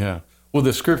flag. Yeah. Well,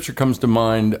 the scripture comes to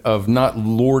mind of not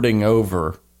lording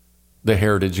over the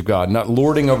heritage of God, not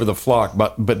lording over the flock,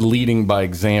 but leading by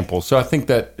example. So I think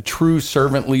that true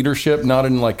servant leadership, not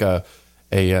in like a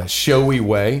showy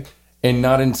way, and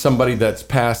not in somebody that's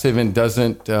passive and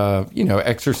doesn't,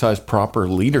 exercise proper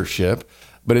leadership,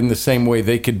 but in the same way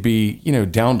they could be,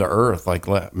 down to earth. Like,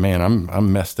 man,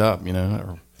 I'm messed up,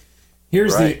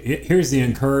 Here's the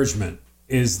encouragement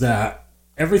is that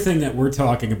everything that we're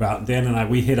talking about, Dan and I,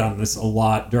 we hit on this a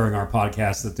lot during our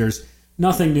podcast, that there's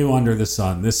nothing new under the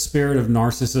sun. This spirit of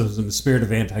narcissism, the spirit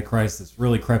of Antichrist that's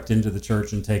really crept into the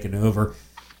church and taken over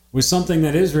was something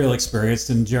that Israel experienced,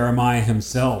 and Jeremiah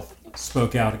himself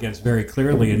spoke out against very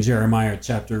clearly in Jeremiah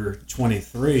chapter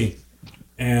 23.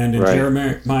 And in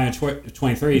Jeremiah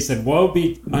 23, he said, "Woe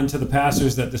be unto the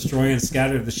pastors that destroy and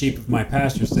scatter the sheep of my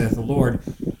pastures, saith the Lord.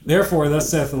 Therefore, thus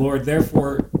saith the Lord,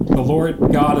 therefore the Lord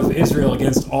God of Israel,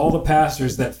 against all the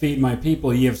pastors that feed my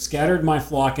people, ye have scattered my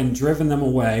flock and driven them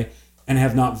away, and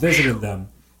have not visited them.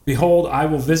 Behold, I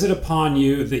will visit upon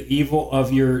you the evil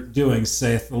of your doings,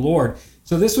 saith the Lord."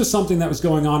 So this was something that was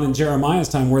going on in Jeremiah's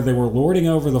time, where they were lording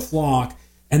over the flock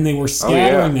and they were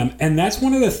scattering them. And that's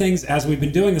one of the things, as we've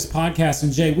been doing this podcast,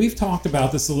 and Jay, we've talked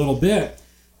about this a little bit,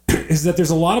 is that there's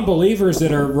a lot of believers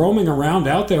that are roaming around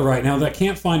out there right now that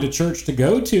can't find a church to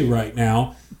go to right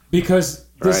now because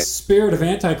this spirit of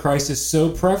Antichrist is so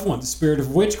prevalent, the spirit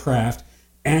of witchcraft.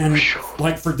 And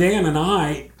like for Dan and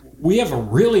I, we have a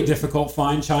really difficult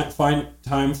time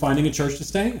finding a church to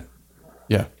stay in.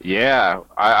 Yeah,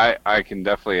 I can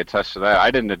definitely attest to that.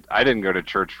 I didn't go to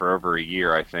church for over a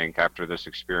year, I think, after this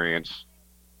experience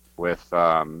with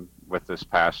this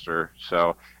pastor.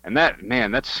 So, and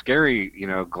that's scary,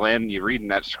 Glenn, you reading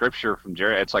that scripture from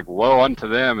Jerry, it's like, woe unto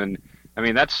them. And I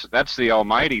mean, that's the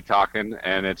Almighty talking,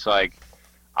 and it's like,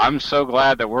 I'm so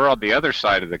glad that we're on the other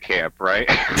side of the camp, right?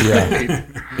 Yeah.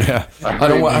 Yeah. I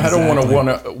don't want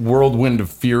a whirlwind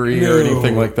of fury or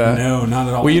anything like that. No, not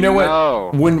at all. Well, you know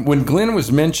No. what? When Glenn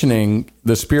was mentioning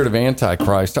the spirit of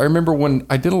Antichrist, I remember when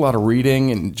I did a lot of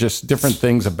reading and just different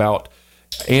things about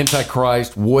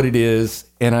Antichrist, what it is,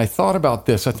 and I thought about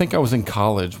this. I think I was in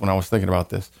college when I was thinking about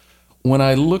this. When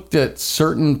I looked at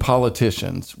certain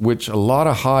politicians, which a lot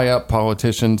of high up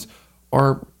politicians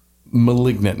are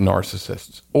malignant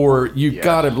narcissists, or you've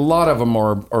got a lot of them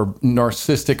are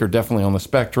narcissistic or definitely on the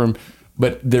spectrum,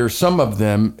 but there's some of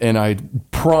them, and I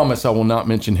promise I will not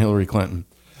mention Hillary Clinton.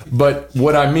 But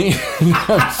what I mean,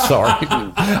 I'm sorry,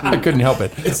 I couldn't help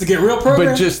it. It's the Get Real program.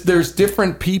 But just there's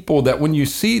different people that when you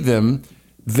see them,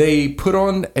 they put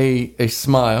on a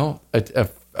smile,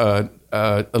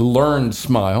 a learned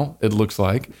smile, it looks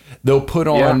like. They'll put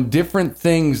on different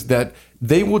things that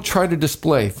they will try to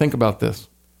display. Think about this.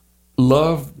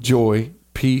 Love, joy,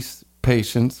 peace,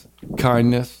 patience,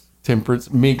 kindness,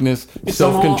 temperance, meekness,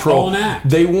 self-control.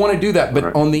 They want to do that,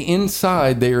 but on the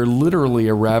inside, they are literally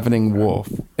a ravening wolf.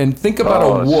 And think about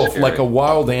a wolf like a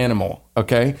wild animal,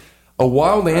 okay? A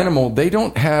wild animal, they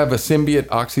don't have a symbiote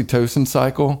oxytocin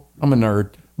cycle. I'm a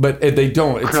nerd. But they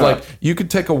don't. It's like you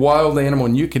could take a wild animal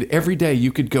and every day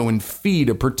you could go and feed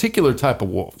a particular type of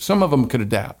wolf. Some of them could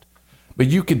adapt. But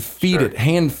you could feed it,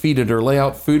 hand feed it, or lay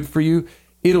out food for you.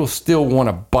 It'll still want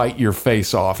to bite your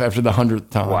face off after the 100th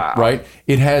time, right?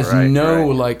 It has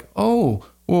like, oh,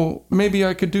 well, maybe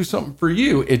I could do something for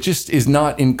you. It just is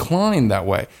not inclined that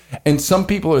way. And some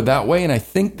people are that way, and I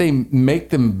think they make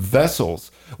them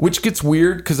vessels, which gets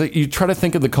weird because you try to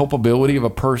think of the culpability of a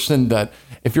person that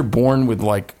if you're born with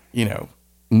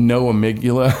no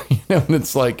amygdala, and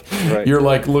it's like you're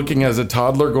like looking as a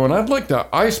toddler going, I'd like to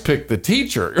ice pick the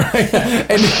teacher, right?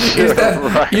 And is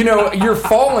that you're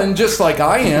fallen just like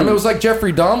I am. It was like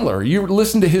Jeffrey Dahmer. You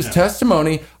listen to his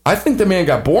testimony. I think the man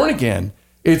got born again.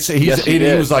 He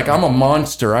was like, I'm a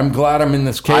monster. I'm glad I'm in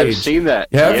this cage. I've seen that.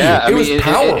 It was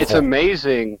powerful. It's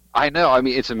amazing. I know. I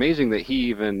mean, it's amazing that he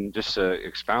even just to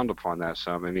expound upon that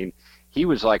some. I mean, he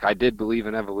was like, I did believe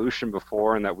in evolution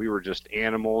before and that we were just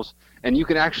animals. And you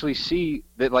can actually see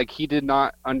that, like, he did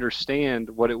not understand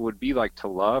what it would be like to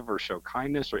love or show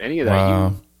kindness or any of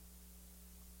that.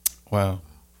 Wow.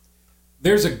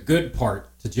 There's a good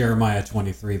part to Jeremiah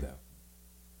 23, though.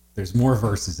 There's more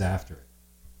verses after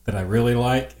it that I really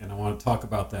like, and I want to talk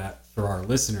about that for our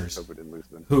listeners Hope we didn't lose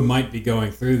them. who might be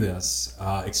going through this,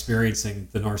 experiencing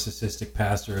the narcissistic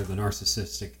pastor, the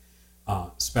narcissistic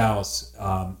spouse.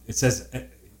 It says,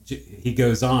 he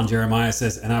goes on, Jeremiah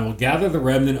says, "And I will gather the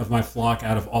remnant of my flock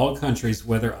out of all countries,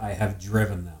 whither I have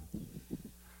driven them,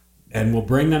 and will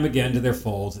bring them again to their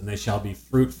folds, and they shall be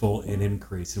fruitful in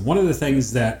increase." And one of the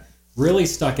things that really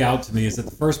stuck out to me is that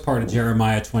the first part of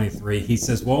Jeremiah 23, he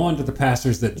says, "Woe unto the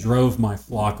pastors that drove my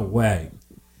flock away."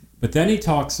 But then he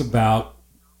talks about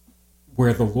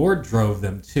where the Lord drove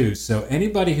them to. So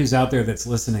anybody who's out there that's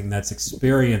listening, that's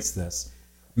experienced this,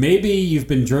 maybe you've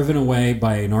been driven away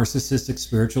by a narcissistic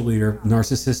spiritual leader,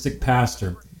 narcissistic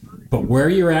pastor, but where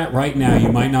you're at right now,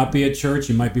 you might not be at church,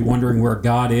 you might be wondering where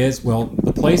God is. Well,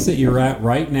 the place that you're at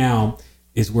right now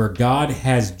is where God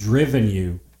has driven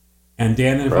you. And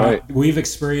Dan and we've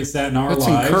experienced that in our lives.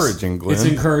 That's encouraging, Glenn. It's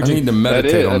encouraging. I need to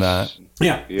meditate on that.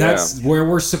 Yeah, that's where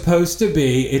we're supposed to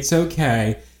be. It's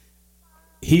okay.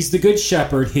 He's the good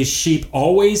shepherd. His sheep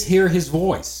always hear his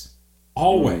voice.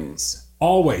 Always.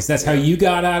 Always. That's how you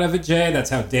got out of it, Jay.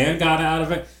 That's how Dan got out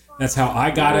of it. That's how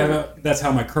I got out of it. That's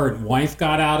how my current wife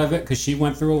got out of it, because she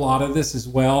went through a lot of this as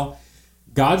well.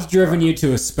 God's driven you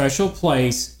to a special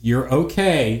place. You're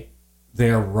okay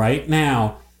there right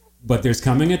now. But there's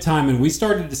coming a time, and we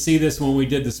started to see this when we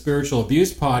did the spiritual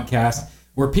abuse podcast,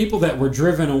 where people that were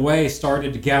driven away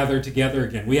started to gather together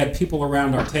again. We had people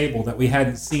around our table that we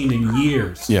hadn't seen in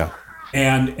years. Yeah.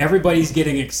 And everybody's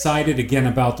getting excited again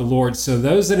about the Lord. So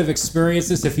those that have experienced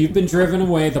this, if you've been driven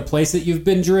away, the place that you've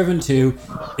been driven to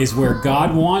is where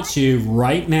God wants you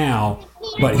right now.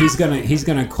 But He's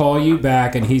gonna call you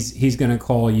back, and He's gonna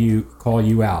call you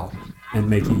out and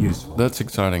make you useful. That's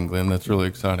exciting, Glenn. That's really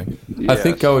exciting. Yes. I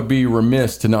think I would be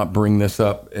remiss to not bring this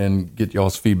up and get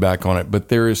y'all's feedback on it. But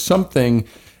there is something,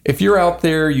 if you're out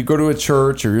there, you go to a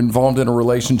church, or you're involved in a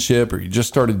relationship, or you just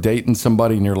started dating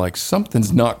somebody and you're like,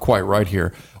 something's not quite right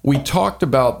here. We talked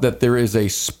about that there is a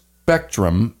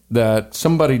spectrum, that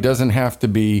somebody doesn't have to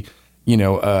be,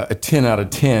 a 10 out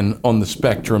of 10 on the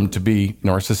spectrum to be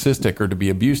narcissistic or to be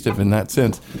abusive in that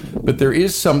sense. But there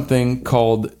is something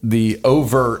called the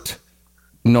overt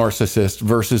narcissist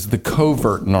versus the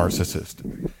covert narcissist.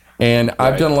 And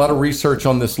I've done a lot of research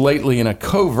on this lately, and a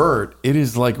covert, it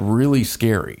is like really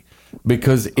scary,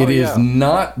 because it is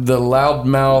not the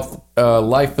loudmouth,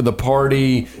 life of the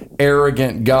party,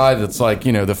 arrogant guy that's like,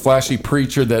 the flashy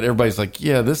preacher that everybody's like,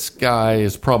 yeah, this guy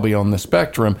is probably on the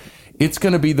spectrum. It's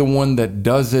going to be the one that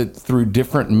does it through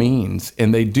different means,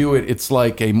 and they do it. It's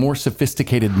like a more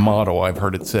sophisticated model, I've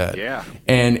heard it said. Yeah.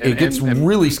 And it gets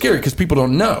really scary because people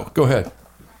don't know. Go ahead.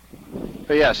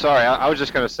 But yeah, sorry, I was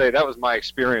just going to say that was my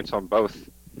experience on both,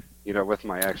 with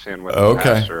my ex and with the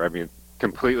pastor. I mean,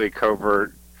 completely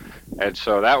covert. And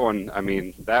so that one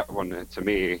to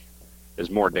me is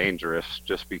more dangerous,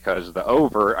 just because the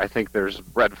overt, I think there's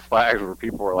red flags where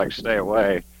people are like, stay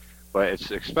away. But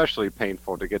it's especially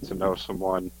painful to get to know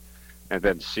someone and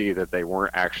then see that they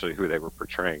weren't actually who they were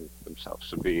portraying themselves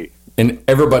to be. And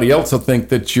everybody else will think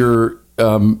that you're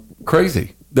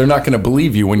crazy. They're not going to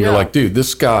believe you when you're like, dude,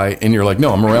 this guy, and you're like,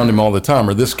 no, I'm around him all the time,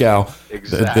 or this gal,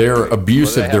 they're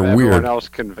abusive, they're weird. Everyone else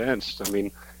convinced. I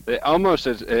mean,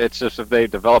 it's just if they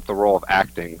develop the role of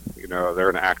acting, they're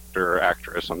an actor or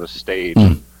actress on the stage.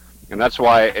 And that's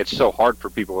why it's so hard for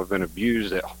people who have been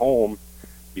abused at home,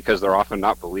 because they're often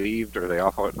not believed, or they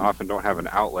often don't have an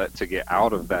outlet to get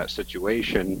out of that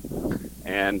situation.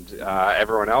 And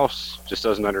everyone else just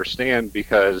doesn't understand,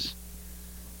 because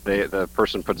the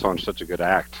person puts on such a good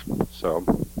act. So,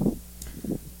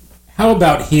 how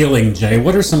about healing, Jay?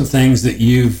 What are some things that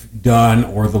you've done,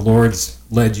 or the Lord's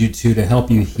led you to help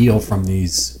you heal from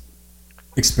these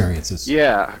experiences?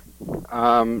 Yeah.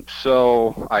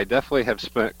 So I definitely have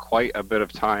spent quite a bit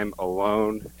of time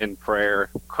alone in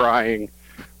prayer, crying,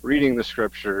 reading the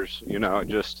scriptures,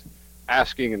 just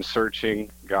asking and searching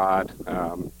God,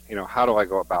 how do I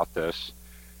go about this?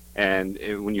 And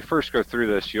when you first go through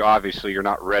this, you're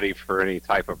not ready for any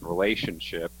type of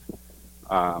relationship.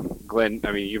 Glenn,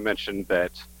 you mentioned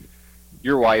that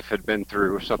your wife had been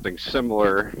through something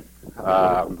similar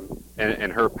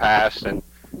in her past, and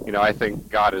I think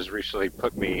God has recently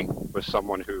put me with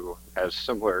someone who has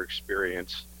similar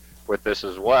experience with this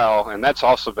as well, and that's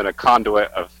also been a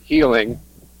conduit of healing,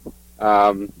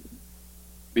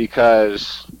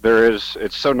 because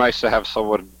it's so nice to have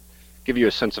someone give you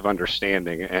a sense of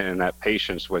understanding and that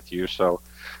patience with you. So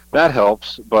that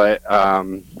helps. But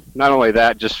not only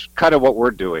that, just kind of what we're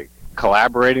doing,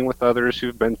 collaborating with others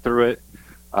who've been through it,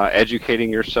 educating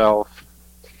yourself,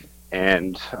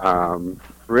 and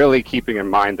really keeping in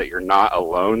mind that you're not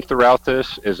alone throughout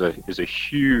this is a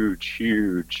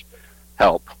huge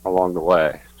help along the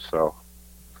way. So,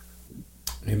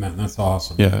 amen. That's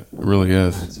awesome. Yeah, it really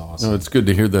is. That's awesome. No, it's good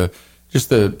to hear the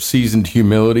seasoned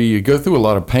humility. You go through a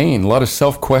lot of pain, a lot of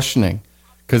self-questioning,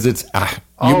 because it's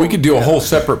we could do a whole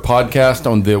separate podcast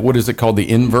on what is it called, the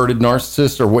inverted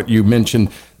narcissist, or what you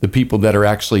mentioned, the people that are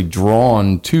actually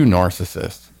drawn to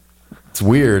narcissists. It's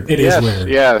weird. It is weird.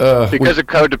 Yeah, because of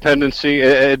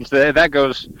codependency, that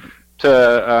goes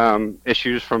to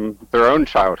issues from their own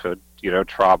childhood,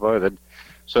 trauma.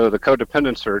 So the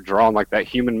codependents are drawn like that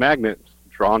human magnet,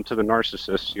 drawn to the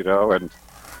narcissist, and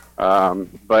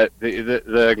but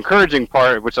the encouraging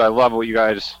part, which I love, what you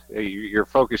guys you're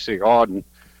focusing on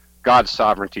God's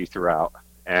sovereignty throughout,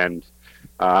 and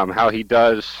how He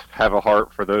does have a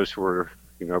heart for those who are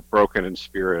broken in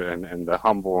spirit and the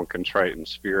humble and contrite in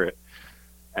spirit.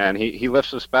 And he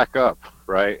lifts us back up,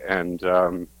 right?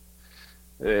 And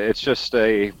it's just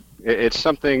it's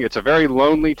a very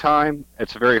lonely time.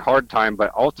 It's a very hard time,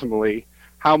 but ultimately,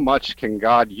 how much can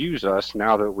God use us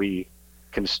now that we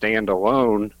can stand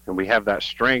alone and we have that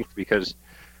strength? Because,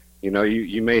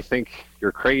 you may think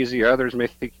you're crazy, others may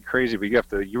think you're crazy,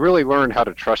 but you really learn how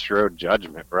to trust your own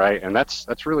judgment, right? And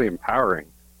that's really empowering.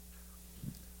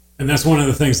 And that's one of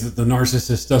the things that the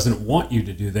narcissist doesn't want you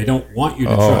to do. They don't want you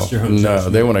to trust your own judgment. No,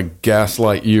 they want to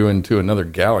gaslight you into another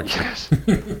galaxy.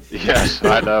 Yes,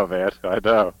 I know, man. I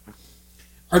know.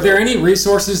 Are there any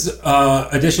resources,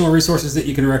 additional resources that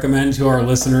you can recommend to our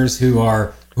listeners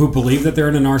who believe that they're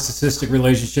in a narcissistic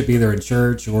relationship, either in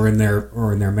church or in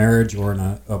their marriage or in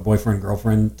a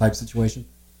boyfriend-girlfriend type situation?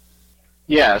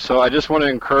 Yeah, so I just want to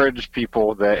encourage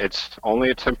people that it's only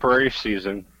a temporary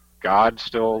season. God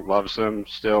still loves them,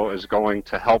 still is going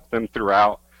to help them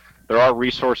throughout. There are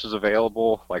resources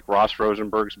available, like Ross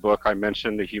Rosenberg's book I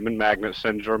mentioned, The Human Magnet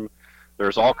Syndrome.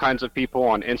 There's all kinds of people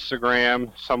on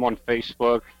Instagram, some on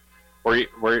Facebook,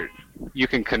 where you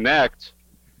can connect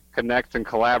and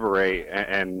collaborate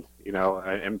and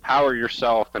empower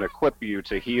yourself and equip you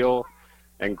to heal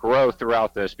and grow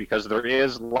throughout this, because there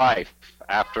is life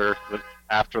after the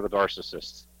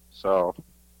narcissist. So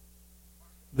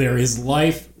there is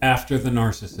life after the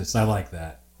narcissist. I like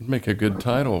that. Make a good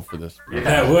title for this.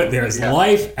 That would. There's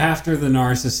life after the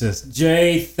narcissist.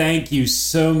 Jay, thank you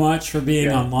so much for being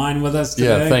online with us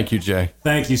today. Yeah, thank you, Jay.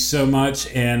 Thank you so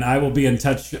much, and I will be in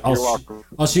touch.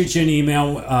 I'll shoot you an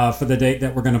email for the date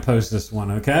that we're going to post this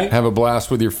one, okay? Have a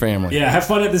blast with your family. Yeah, have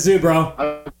fun at the zoo,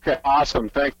 bro. Okay, awesome.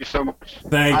 Thank you so much.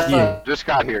 Thank you. Just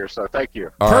got here, so thank you.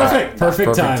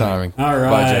 Perfect timing. All right.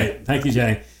 Bye, Jay. Thank you,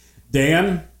 Jay.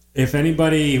 Dan, if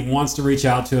anybody wants to reach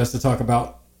out to us to talk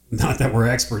about, not that we're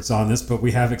experts on this, but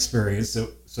we have experience,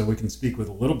 so we can speak with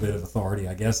a little bit of authority,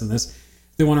 I guess, in this.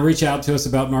 If they want to reach out to us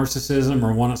about narcissism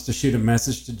or want us to shoot a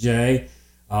message to Jay,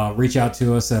 reach out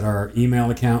to us at our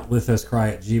email account,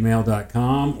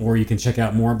 lithoscry@gmail.com, or you can check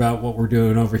out more about what we're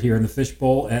doing over here in the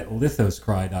Fishbowl at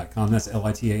lithoscry.com. That's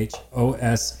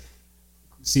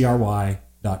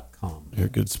LITHOSCRY.com. You're a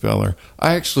good speller.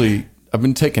 I've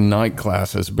been taking night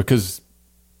classes because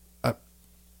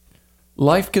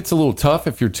life gets a little tough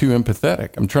if you're too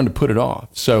empathetic. I'm trying to put it off.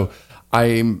 So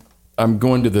I'm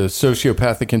going to the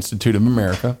Sociopathic Institute of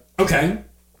America. Okay.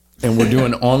 And we're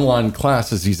doing online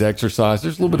classes, these exercises.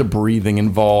 There's a little bit of breathing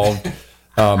involved.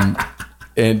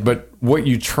 But what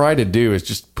you try to do is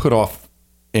just put off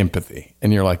empathy.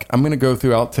 And you're like, I'm going to go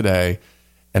throughout today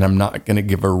and I'm not going to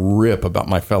give a rip about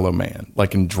my fellow man,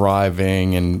 like in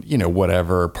driving and,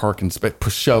 whatever, park and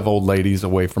shove old ladies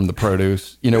away from the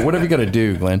produce, whatever you got to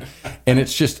do, Glenn. And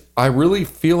it's just, I really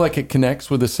feel like it connects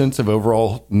with a sense of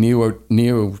overall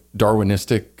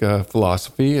neo-Darwinistic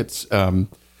philosophy. It's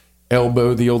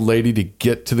elbow the old lady to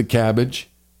get to the cabbage.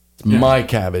 It's my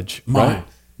cabbage, right?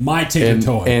 My ticket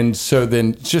toy. And so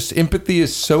then just empathy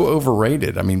is so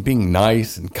overrated. I mean, being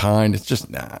nice and kind, it's just,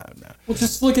 nah. Well,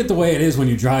 just look at the way it is when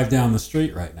you drive down the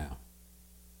street right now.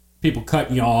 People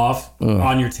cutting you off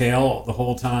on your tail the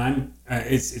whole time.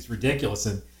 It's ridiculous.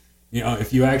 And,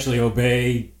 if you actually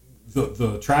obey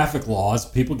the traffic laws,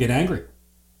 people get angry.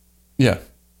 Yeah.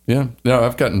 Yeah. No,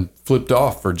 I've gotten flipped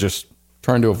off for just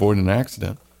trying to avoid an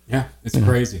accident. Yeah, it's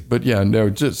crazy. But yeah, no,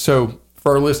 just so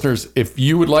for our listeners, if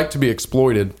you would like to be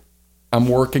exploited, I'm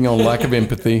working on lack of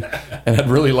empathy, and I'd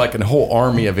really like a whole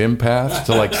army of empaths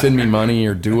to send me money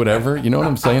or do whatever. You know what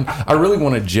I'm saying? I really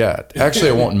want a jet. Actually,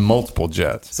 I want multiple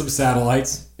jets. Some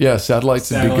satellites. Yeah,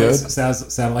 satellites would be good.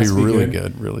 Satellites be really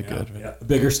good, really good. Yeah, a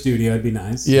bigger studio would be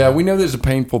nice. Yeah, we know there's a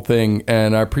painful thing,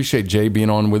 and I appreciate Jay being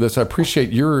on with us. I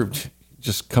appreciate your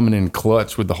just coming in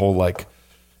clutch with the whole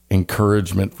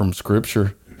encouragement from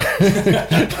Scripture.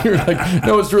 You're like,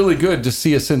 no, it's really good to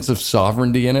see a sense of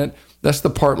sovereignty in it. That's the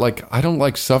part, like, I don't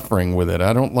like suffering with it.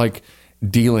 I don't like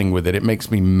dealing with it. It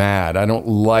makes me mad. I don't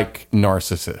like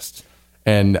narcissists.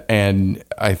 And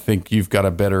I think you've got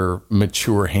a better,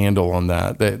 mature handle on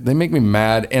that. They make me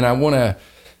mad, and I want to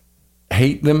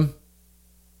hate them,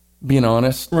 being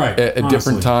honest, Right. at Honestly,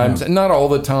 different times. yeah. And not all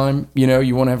the time. You know,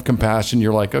 you want to have compassion.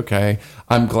 You're like, okay,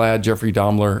 I'm glad Jeffrey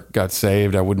Dahmer got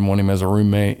saved. I wouldn't want him as a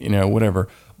roommate, you know, whatever.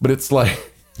 But it's like,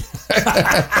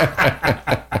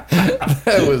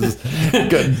 that was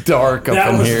got dark up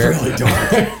That in was here. really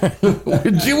dark.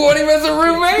 Would you want him as a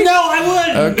roommate? No, I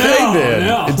wouldn't. Okay, no, then.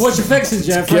 No. It's- What you fixing,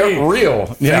 Jeffrey? Get real.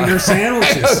 Finger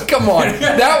sandwiches. Come on.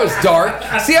 That was dark.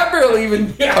 See, I barely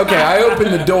even. Okay, I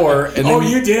opened the door. And then, Oh,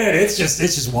 you did. It's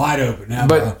just wide open now.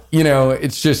 bro. But, you know,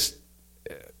 it's just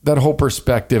that whole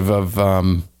perspective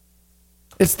of.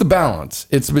 It's the balance.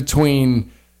 It's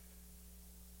between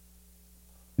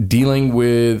dealing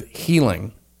with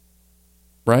healing,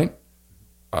 right?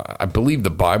 I believe the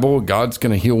Bible. God's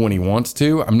going to heal when he wants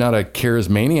to. I'm not a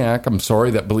charismaniac. I'm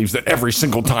sorry, that believes that every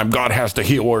single time God has to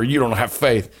heal or you don't have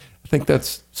faith. I think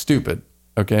that's stupid.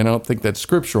 Okay. And I don't think that's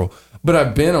scriptural. But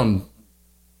I've been on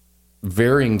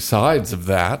varying sides of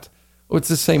that. Well, it's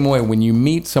the same way when you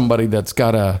meet somebody that's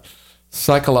got a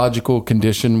psychological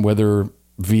condition, whether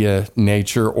via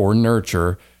nature or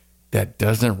nurture, that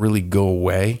doesn't really go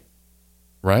away,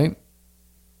 right?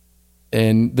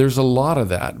 And there's a lot of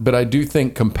that. But I do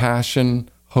think compassion,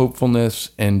 hopefulness,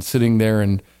 and sitting there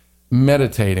and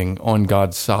meditating on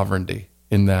God's sovereignty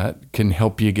in that can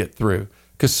help you get through.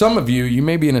 Because some of you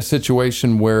may be in a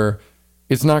situation where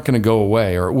it's not going to go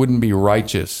away, or it wouldn't be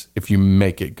righteous if you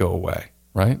make it go away,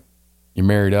 right? You're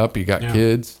married up, you got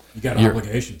kids. You got You're-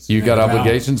 obligations. You got No doubt.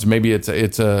 obligations. Maybe it's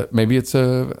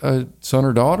a son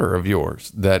or daughter of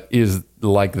yours that is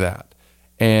like that.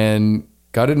 And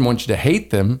God didn't want you to hate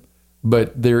them,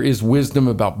 but there is wisdom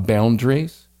about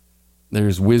boundaries.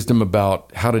 There's wisdom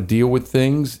about how to deal with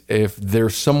things. If they're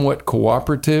somewhat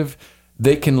cooperative,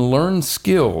 they can learn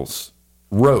skills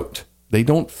rote. They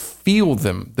don't feel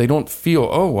them. They don't feel,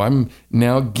 oh, I'm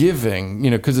now giving,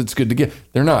 because it's good to give.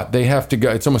 They're not. They have to go.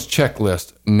 It's almost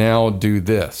checklist. Now do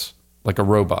this, like a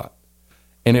robot.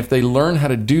 And if they learn how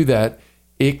to do that,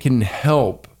 it can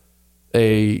help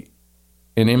an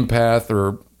empath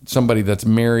or somebody that's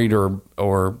married or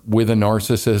with a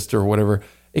narcissist or whatever.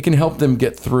 It can help them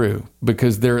get through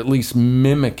because they're at least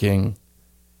mimicking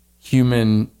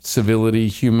human civility,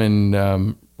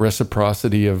 human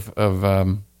reciprocity of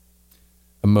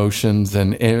emotions,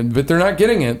 but they're not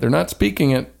getting it. They're not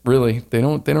speaking it really. They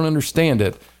don't understand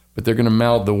it, but they're going to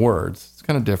mouth the words. It's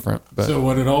kind of different. But So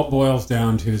what it all boils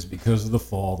down to is because of the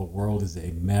fall, the world is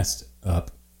a messed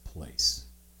up place.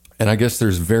 and I guess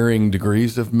there's varying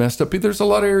degrees of messed up. There's a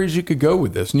lot of areas you could go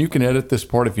with this, and you can edit this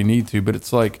part if you need to. But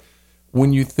it's like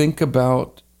when you think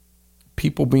about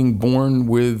people being born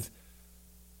with,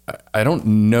 I don't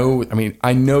know. I mean,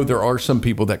 I know there are some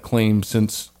people that claim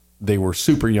since they were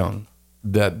super young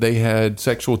that they had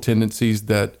sexual tendencies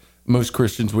that most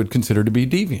Christians would consider to be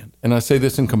deviant. And I say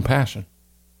this in compassion.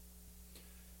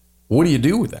 What do you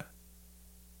do with that?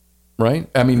 Right?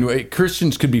 I mean,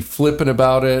 Christians could be flippant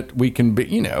about it. We can be,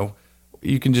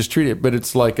 you can just treat it. But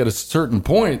it's like at a certain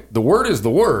point, the word is the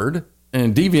word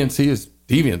and deviancy is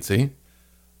deviancy.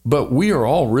 But we are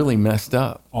all really messed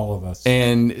up. All of us.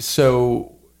 And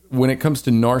so when it comes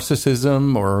to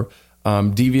narcissism or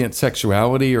deviant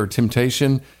sexuality or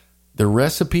temptation, the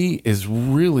recipe is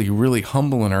really, really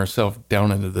humbling ourselves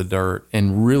down into the dirt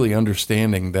and really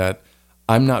understanding that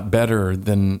I'm not better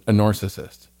than a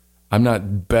narcissist. I'm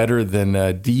not better than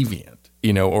a deviant,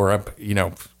 we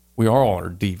all are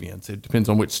deviants. It depends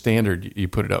on which standard you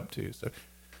put it up to. So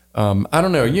I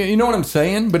don't know. You know what I'm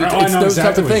saying? But it's I know those exactly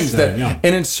type of what you're things saying, that, yeah.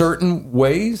 and in certain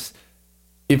ways,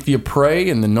 if you pray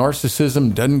and the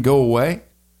narcissism doesn't go away,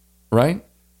 right?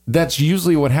 That's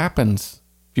usually what happens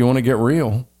if you want to get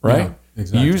real, right? Yeah,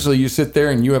 exactly. Usually you sit there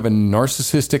and you have a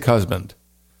narcissistic husband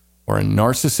or a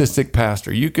narcissistic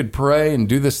pastor. You could pray and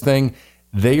do this thing.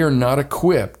 They are not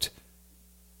equipped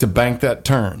to bank that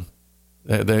turn.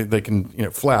 They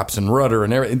can, flaps and rudder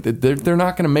and everything. They're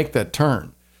not going to make that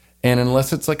turn. And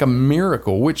unless it's like a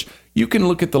miracle, which you can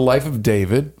look at the life of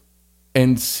David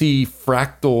and see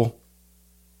fractal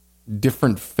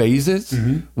different phases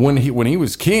when he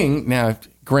was king. Now,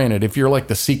 granted, if you're like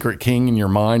the secret king in your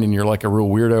mind and you're like a real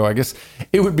weirdo, I guess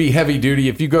it would be heavy duty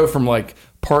if you go from like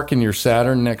parking your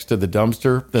Saturn next to the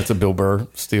dumpster. That's a Bill Burr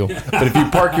steal. But if you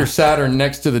park your Saturn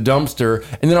next to the dumpster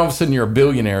and then all of a sudden you're a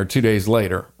billionaire 2 days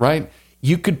later, right?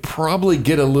 You could probably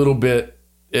get a little bit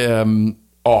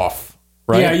off,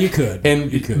 right? Yeah, you could.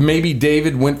 And You could. maybe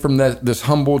David went from this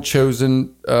humble,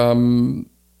 chosen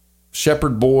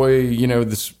shepherd boy, you know,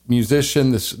 this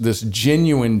musician, this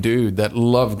genuine dude that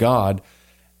loved God.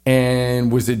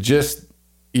 And was it just,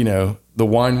 you know, the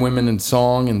wine, women, and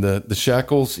song and the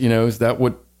shekels? You know, is that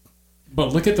what?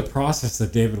 But look at the process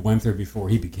that David went through before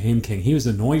he became king. He was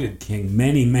anointed king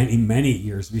many, many, many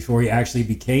years before he actually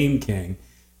became king.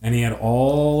 And he had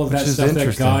all of that Which is stuff that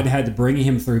interesting. God had to bring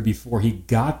him through before he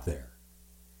got there.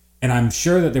 And I'm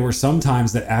sure that there were some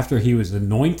times that after he was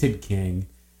anointed king,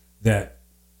 that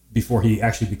before he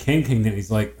actually became king, that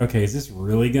he's like, okay, is this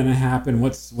really going to happen?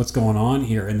 What's going on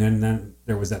here? And then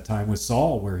there was that time with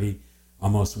Saul where he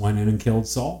almost went in and killed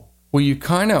Saul. Well, you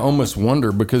kind of almost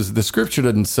wonder because the scripture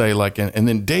doesn't say like, and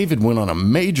then David went on a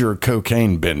major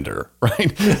cocaine bender,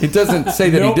 right? It doesn't say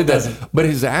that he Nope, did that, doesn't. but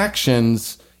his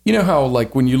actions, you know how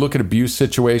like when you look at abuse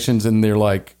situations and they're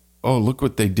like, oh, look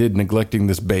what they did neglecting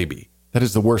this baby. That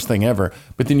is the worst thing ever.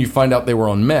 But then you find out they were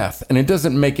on meth and it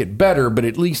doesn't make it better, but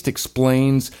at least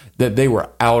explains that they were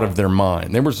out of their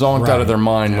mind. They were zonked out of their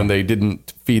mind when they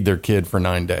didn't feed their kid for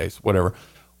 9 days, whatever.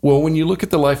 Well, when you look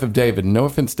at the life of David, no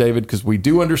offense, David, because we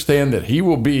do understand that he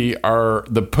will be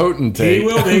the potentate He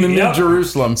will be, in the New yep.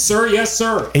 Jerusalem. Sir, yes,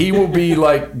 sir. He will be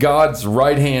like God's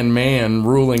right-hand man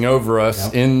ruling over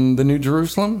us in the New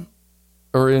Jerusalem.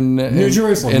 Or in New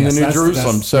Jerusalem, in yes, the New that's-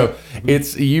 Jerusalem. So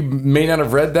it's, you may not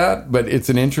have read that, but it's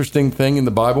an interesting thing in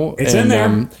the Bible. It's in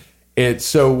there. It's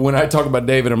so when I talk about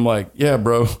David, I'm like, yeah,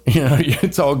 bro, you know,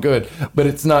 it's all good, but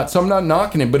it's not. So I'm not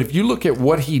knocking him. But if you look at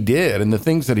what he did and the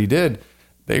things that he did,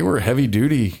 they were heavy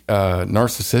duty,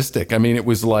 narcissistic. I mean, it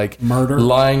was like Murder.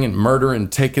 lying and murder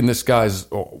and taking this guy's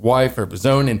wife of his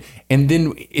own, and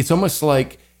then it's almost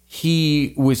like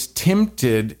he was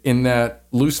tempted in that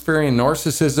Luciferian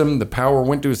narcissism. The power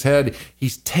went to his head.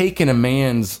 He's taken a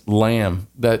man's lamb.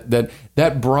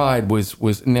 That bride was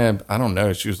I don't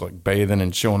know. She was like bathing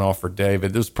and showing off for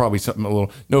David. There's probably something a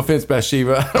little. No offense,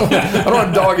 Bathsheba. I don't want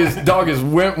to dog his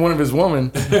one of his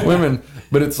women.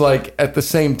 But it's like at the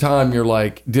same time, you're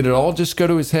like, did it all just go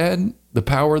to his head? The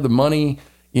power, the money.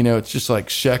 You know, it's just like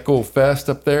shekel fest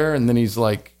up there, and then he's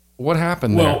like, what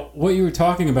happened there? Well, what you were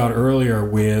talking about earlier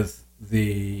with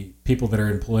the people that are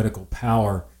in political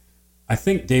power, I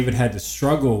think David had to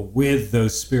struggle with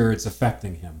those spirits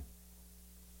affecting him.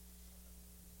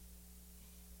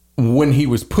 When he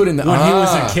was put in the... When he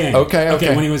was a king.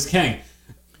 Okay. When he was king.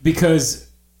 Because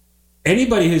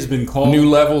anybody who's been called... New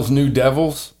levels, new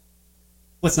devils.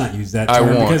 Let's not use that I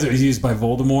term won't. because it was used by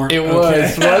Voldemort. It was,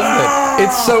 wasn't it?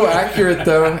 It's so accurate,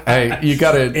 though. Hey, you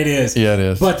got to... It is. Yeah, it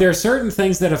is. But there are certain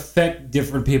things that affect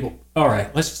different people. All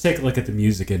right, let's just take a look at the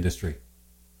music industry.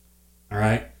 All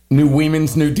right? New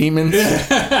women's, new demons.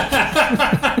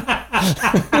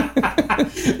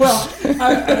 Well,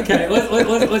 okay,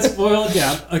 let's boil it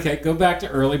down. Okay, go back to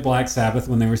early Black Sabbath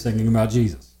when they were singing about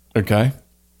Jesus. Okay.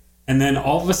 And then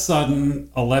all of a sudden,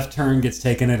 a left turn gets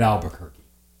taken at Albuquerque.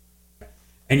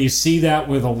 And you see that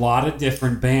with a lot of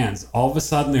different bands. All of a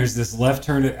sudden, there's this left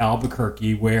turn at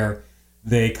Albuquerque where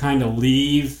they kind of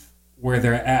leave where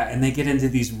they're at and they get into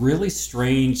these really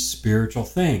strange spiritual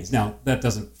things. Now, that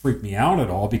doesn't freak me out at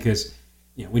all because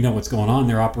we know what's going on.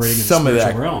 They're operating in Some the of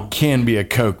spiritual that realm. can be a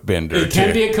coke bender, It can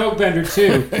too. be a coke bender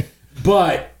too,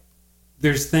 but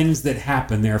there's things that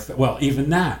happen there. Well, even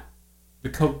that, the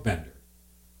coke bender,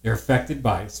 they're affected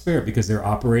by spirit because they're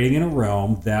operating in a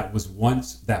realm that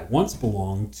once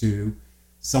belonged to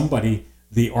somebody,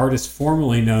 the artist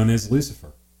formerly known as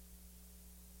Lucifer.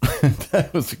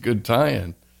 That was a good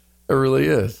tie-in. It really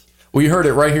is. Well, you heard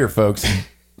it right here, folks.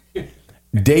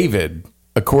 David,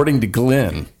 according to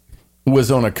Glenn,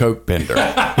 was on a coke bender.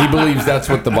 He believes that's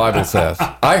what the Bible says.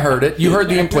 I heard it. You heard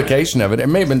the implication of it. It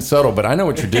may have been subtle, but I know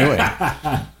what you're doing.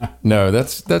 No,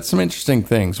 that's some interesting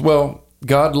things. Well,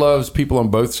 God loves people on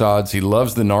both sides. He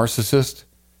loves the narcissist,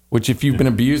 which if you've been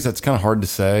abused, that's kind of hard to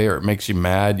say, or it makes you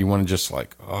mad. You want to just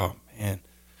like, oh,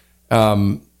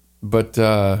 man.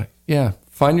 Yeah,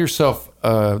 find yourself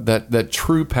that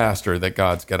true pastor that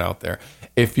God's got out there.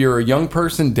 If you're a young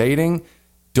person dating,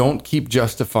 don't keep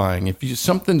justifying. If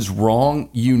something's wrong,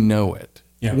 you know it.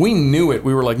 Yeah. We knew it.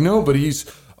 We were like, no, but he's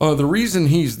the reason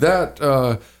he's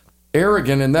that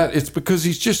arrogant and that it's because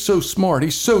he's just so smart.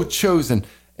 He's so chosen.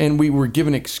 And we were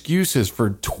given excuses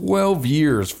for 12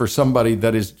 years for somebody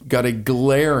that has got a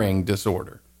glaring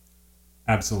disorder.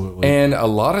 Absolutely. And a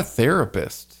lot of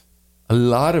therapists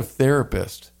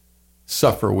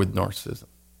suffer with narcissism.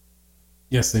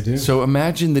 Yes, they do. So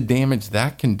imagine the damage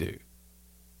that can do.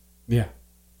 Yeah,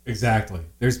 exactly.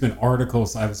 There's been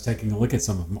articles, I was taking a look at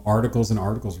some of them, articles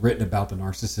written about the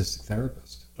narcissistic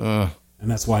therapist. And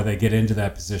that's why they get into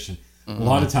that position. A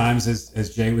lot of times,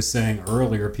 as Jay was saying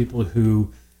earlier, people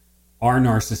who are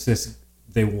narcissists,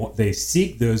 they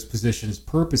seek those positions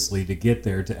purposely to get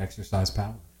there to exercise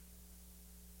power.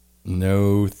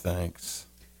 No thanks.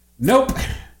 Nope.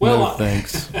 Well, No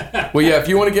thanks. Well, yeah, if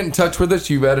you want to get in touch with us,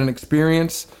 you've had an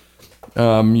experience,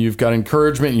 you've got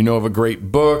encouragement, you know of a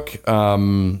great book,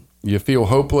 you feel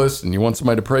hopeless, and you want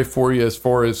somebody to pray for you as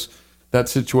far as that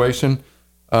situation,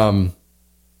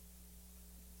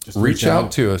 just reach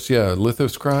out to us. Yeah,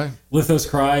 Lithoscry.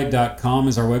 Lithoscry.com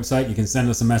is our website. You can send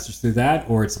us a message through that,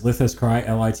 or it's lithoscry,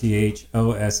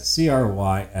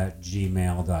 LITHOSCRY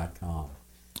 @gmail.com.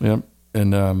 Yep.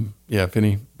 And yeah, if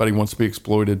anybody wants to be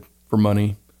exploited for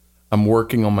money, I'm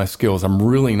working on my skills. I'm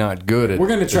really not good at. We're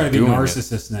going to try to be doing it.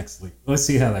 narcissists next week. Let's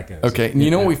see how that goes. Okay. And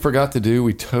you know what we forgot to do?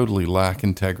 We totally lack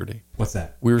integrity. What's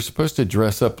that? We were supposed to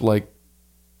dress up like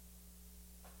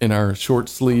in our short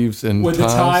sleeves and With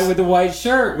ties. the tie with the white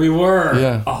shirt. We were.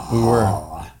 Yeah, we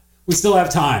were. We still have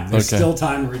time. There's Okay. still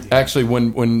time to redeem. Actually,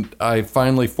 when I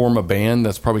finally form a band,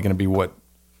 that's probably going to be what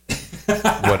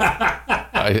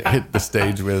I hit the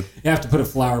stage with. You have to put a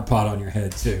flower pot on your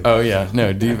head, too. Oh yeah,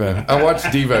 no, Devo. I watched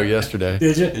Devo yesterday.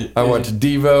 Did you? I watched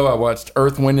Devo. I watched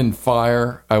Earth, Wind, and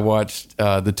Fire. I watched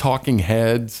the Talking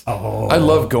Heads. Oh. I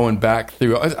love going back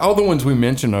through all the ones we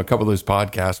mentioned on a couple of those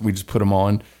podcasts. We just put them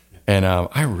on, and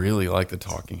I really like the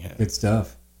Talking Heads. Good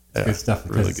stuff. It's Yeah, good stuff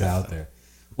because really it's good out stuff. there.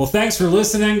 Well, thanks for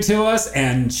listening to us,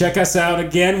 and check us out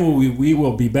again. We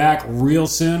will be back real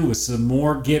soon with some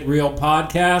more Get Real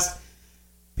podcasts.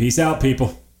 Peace out,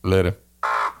 people. Later.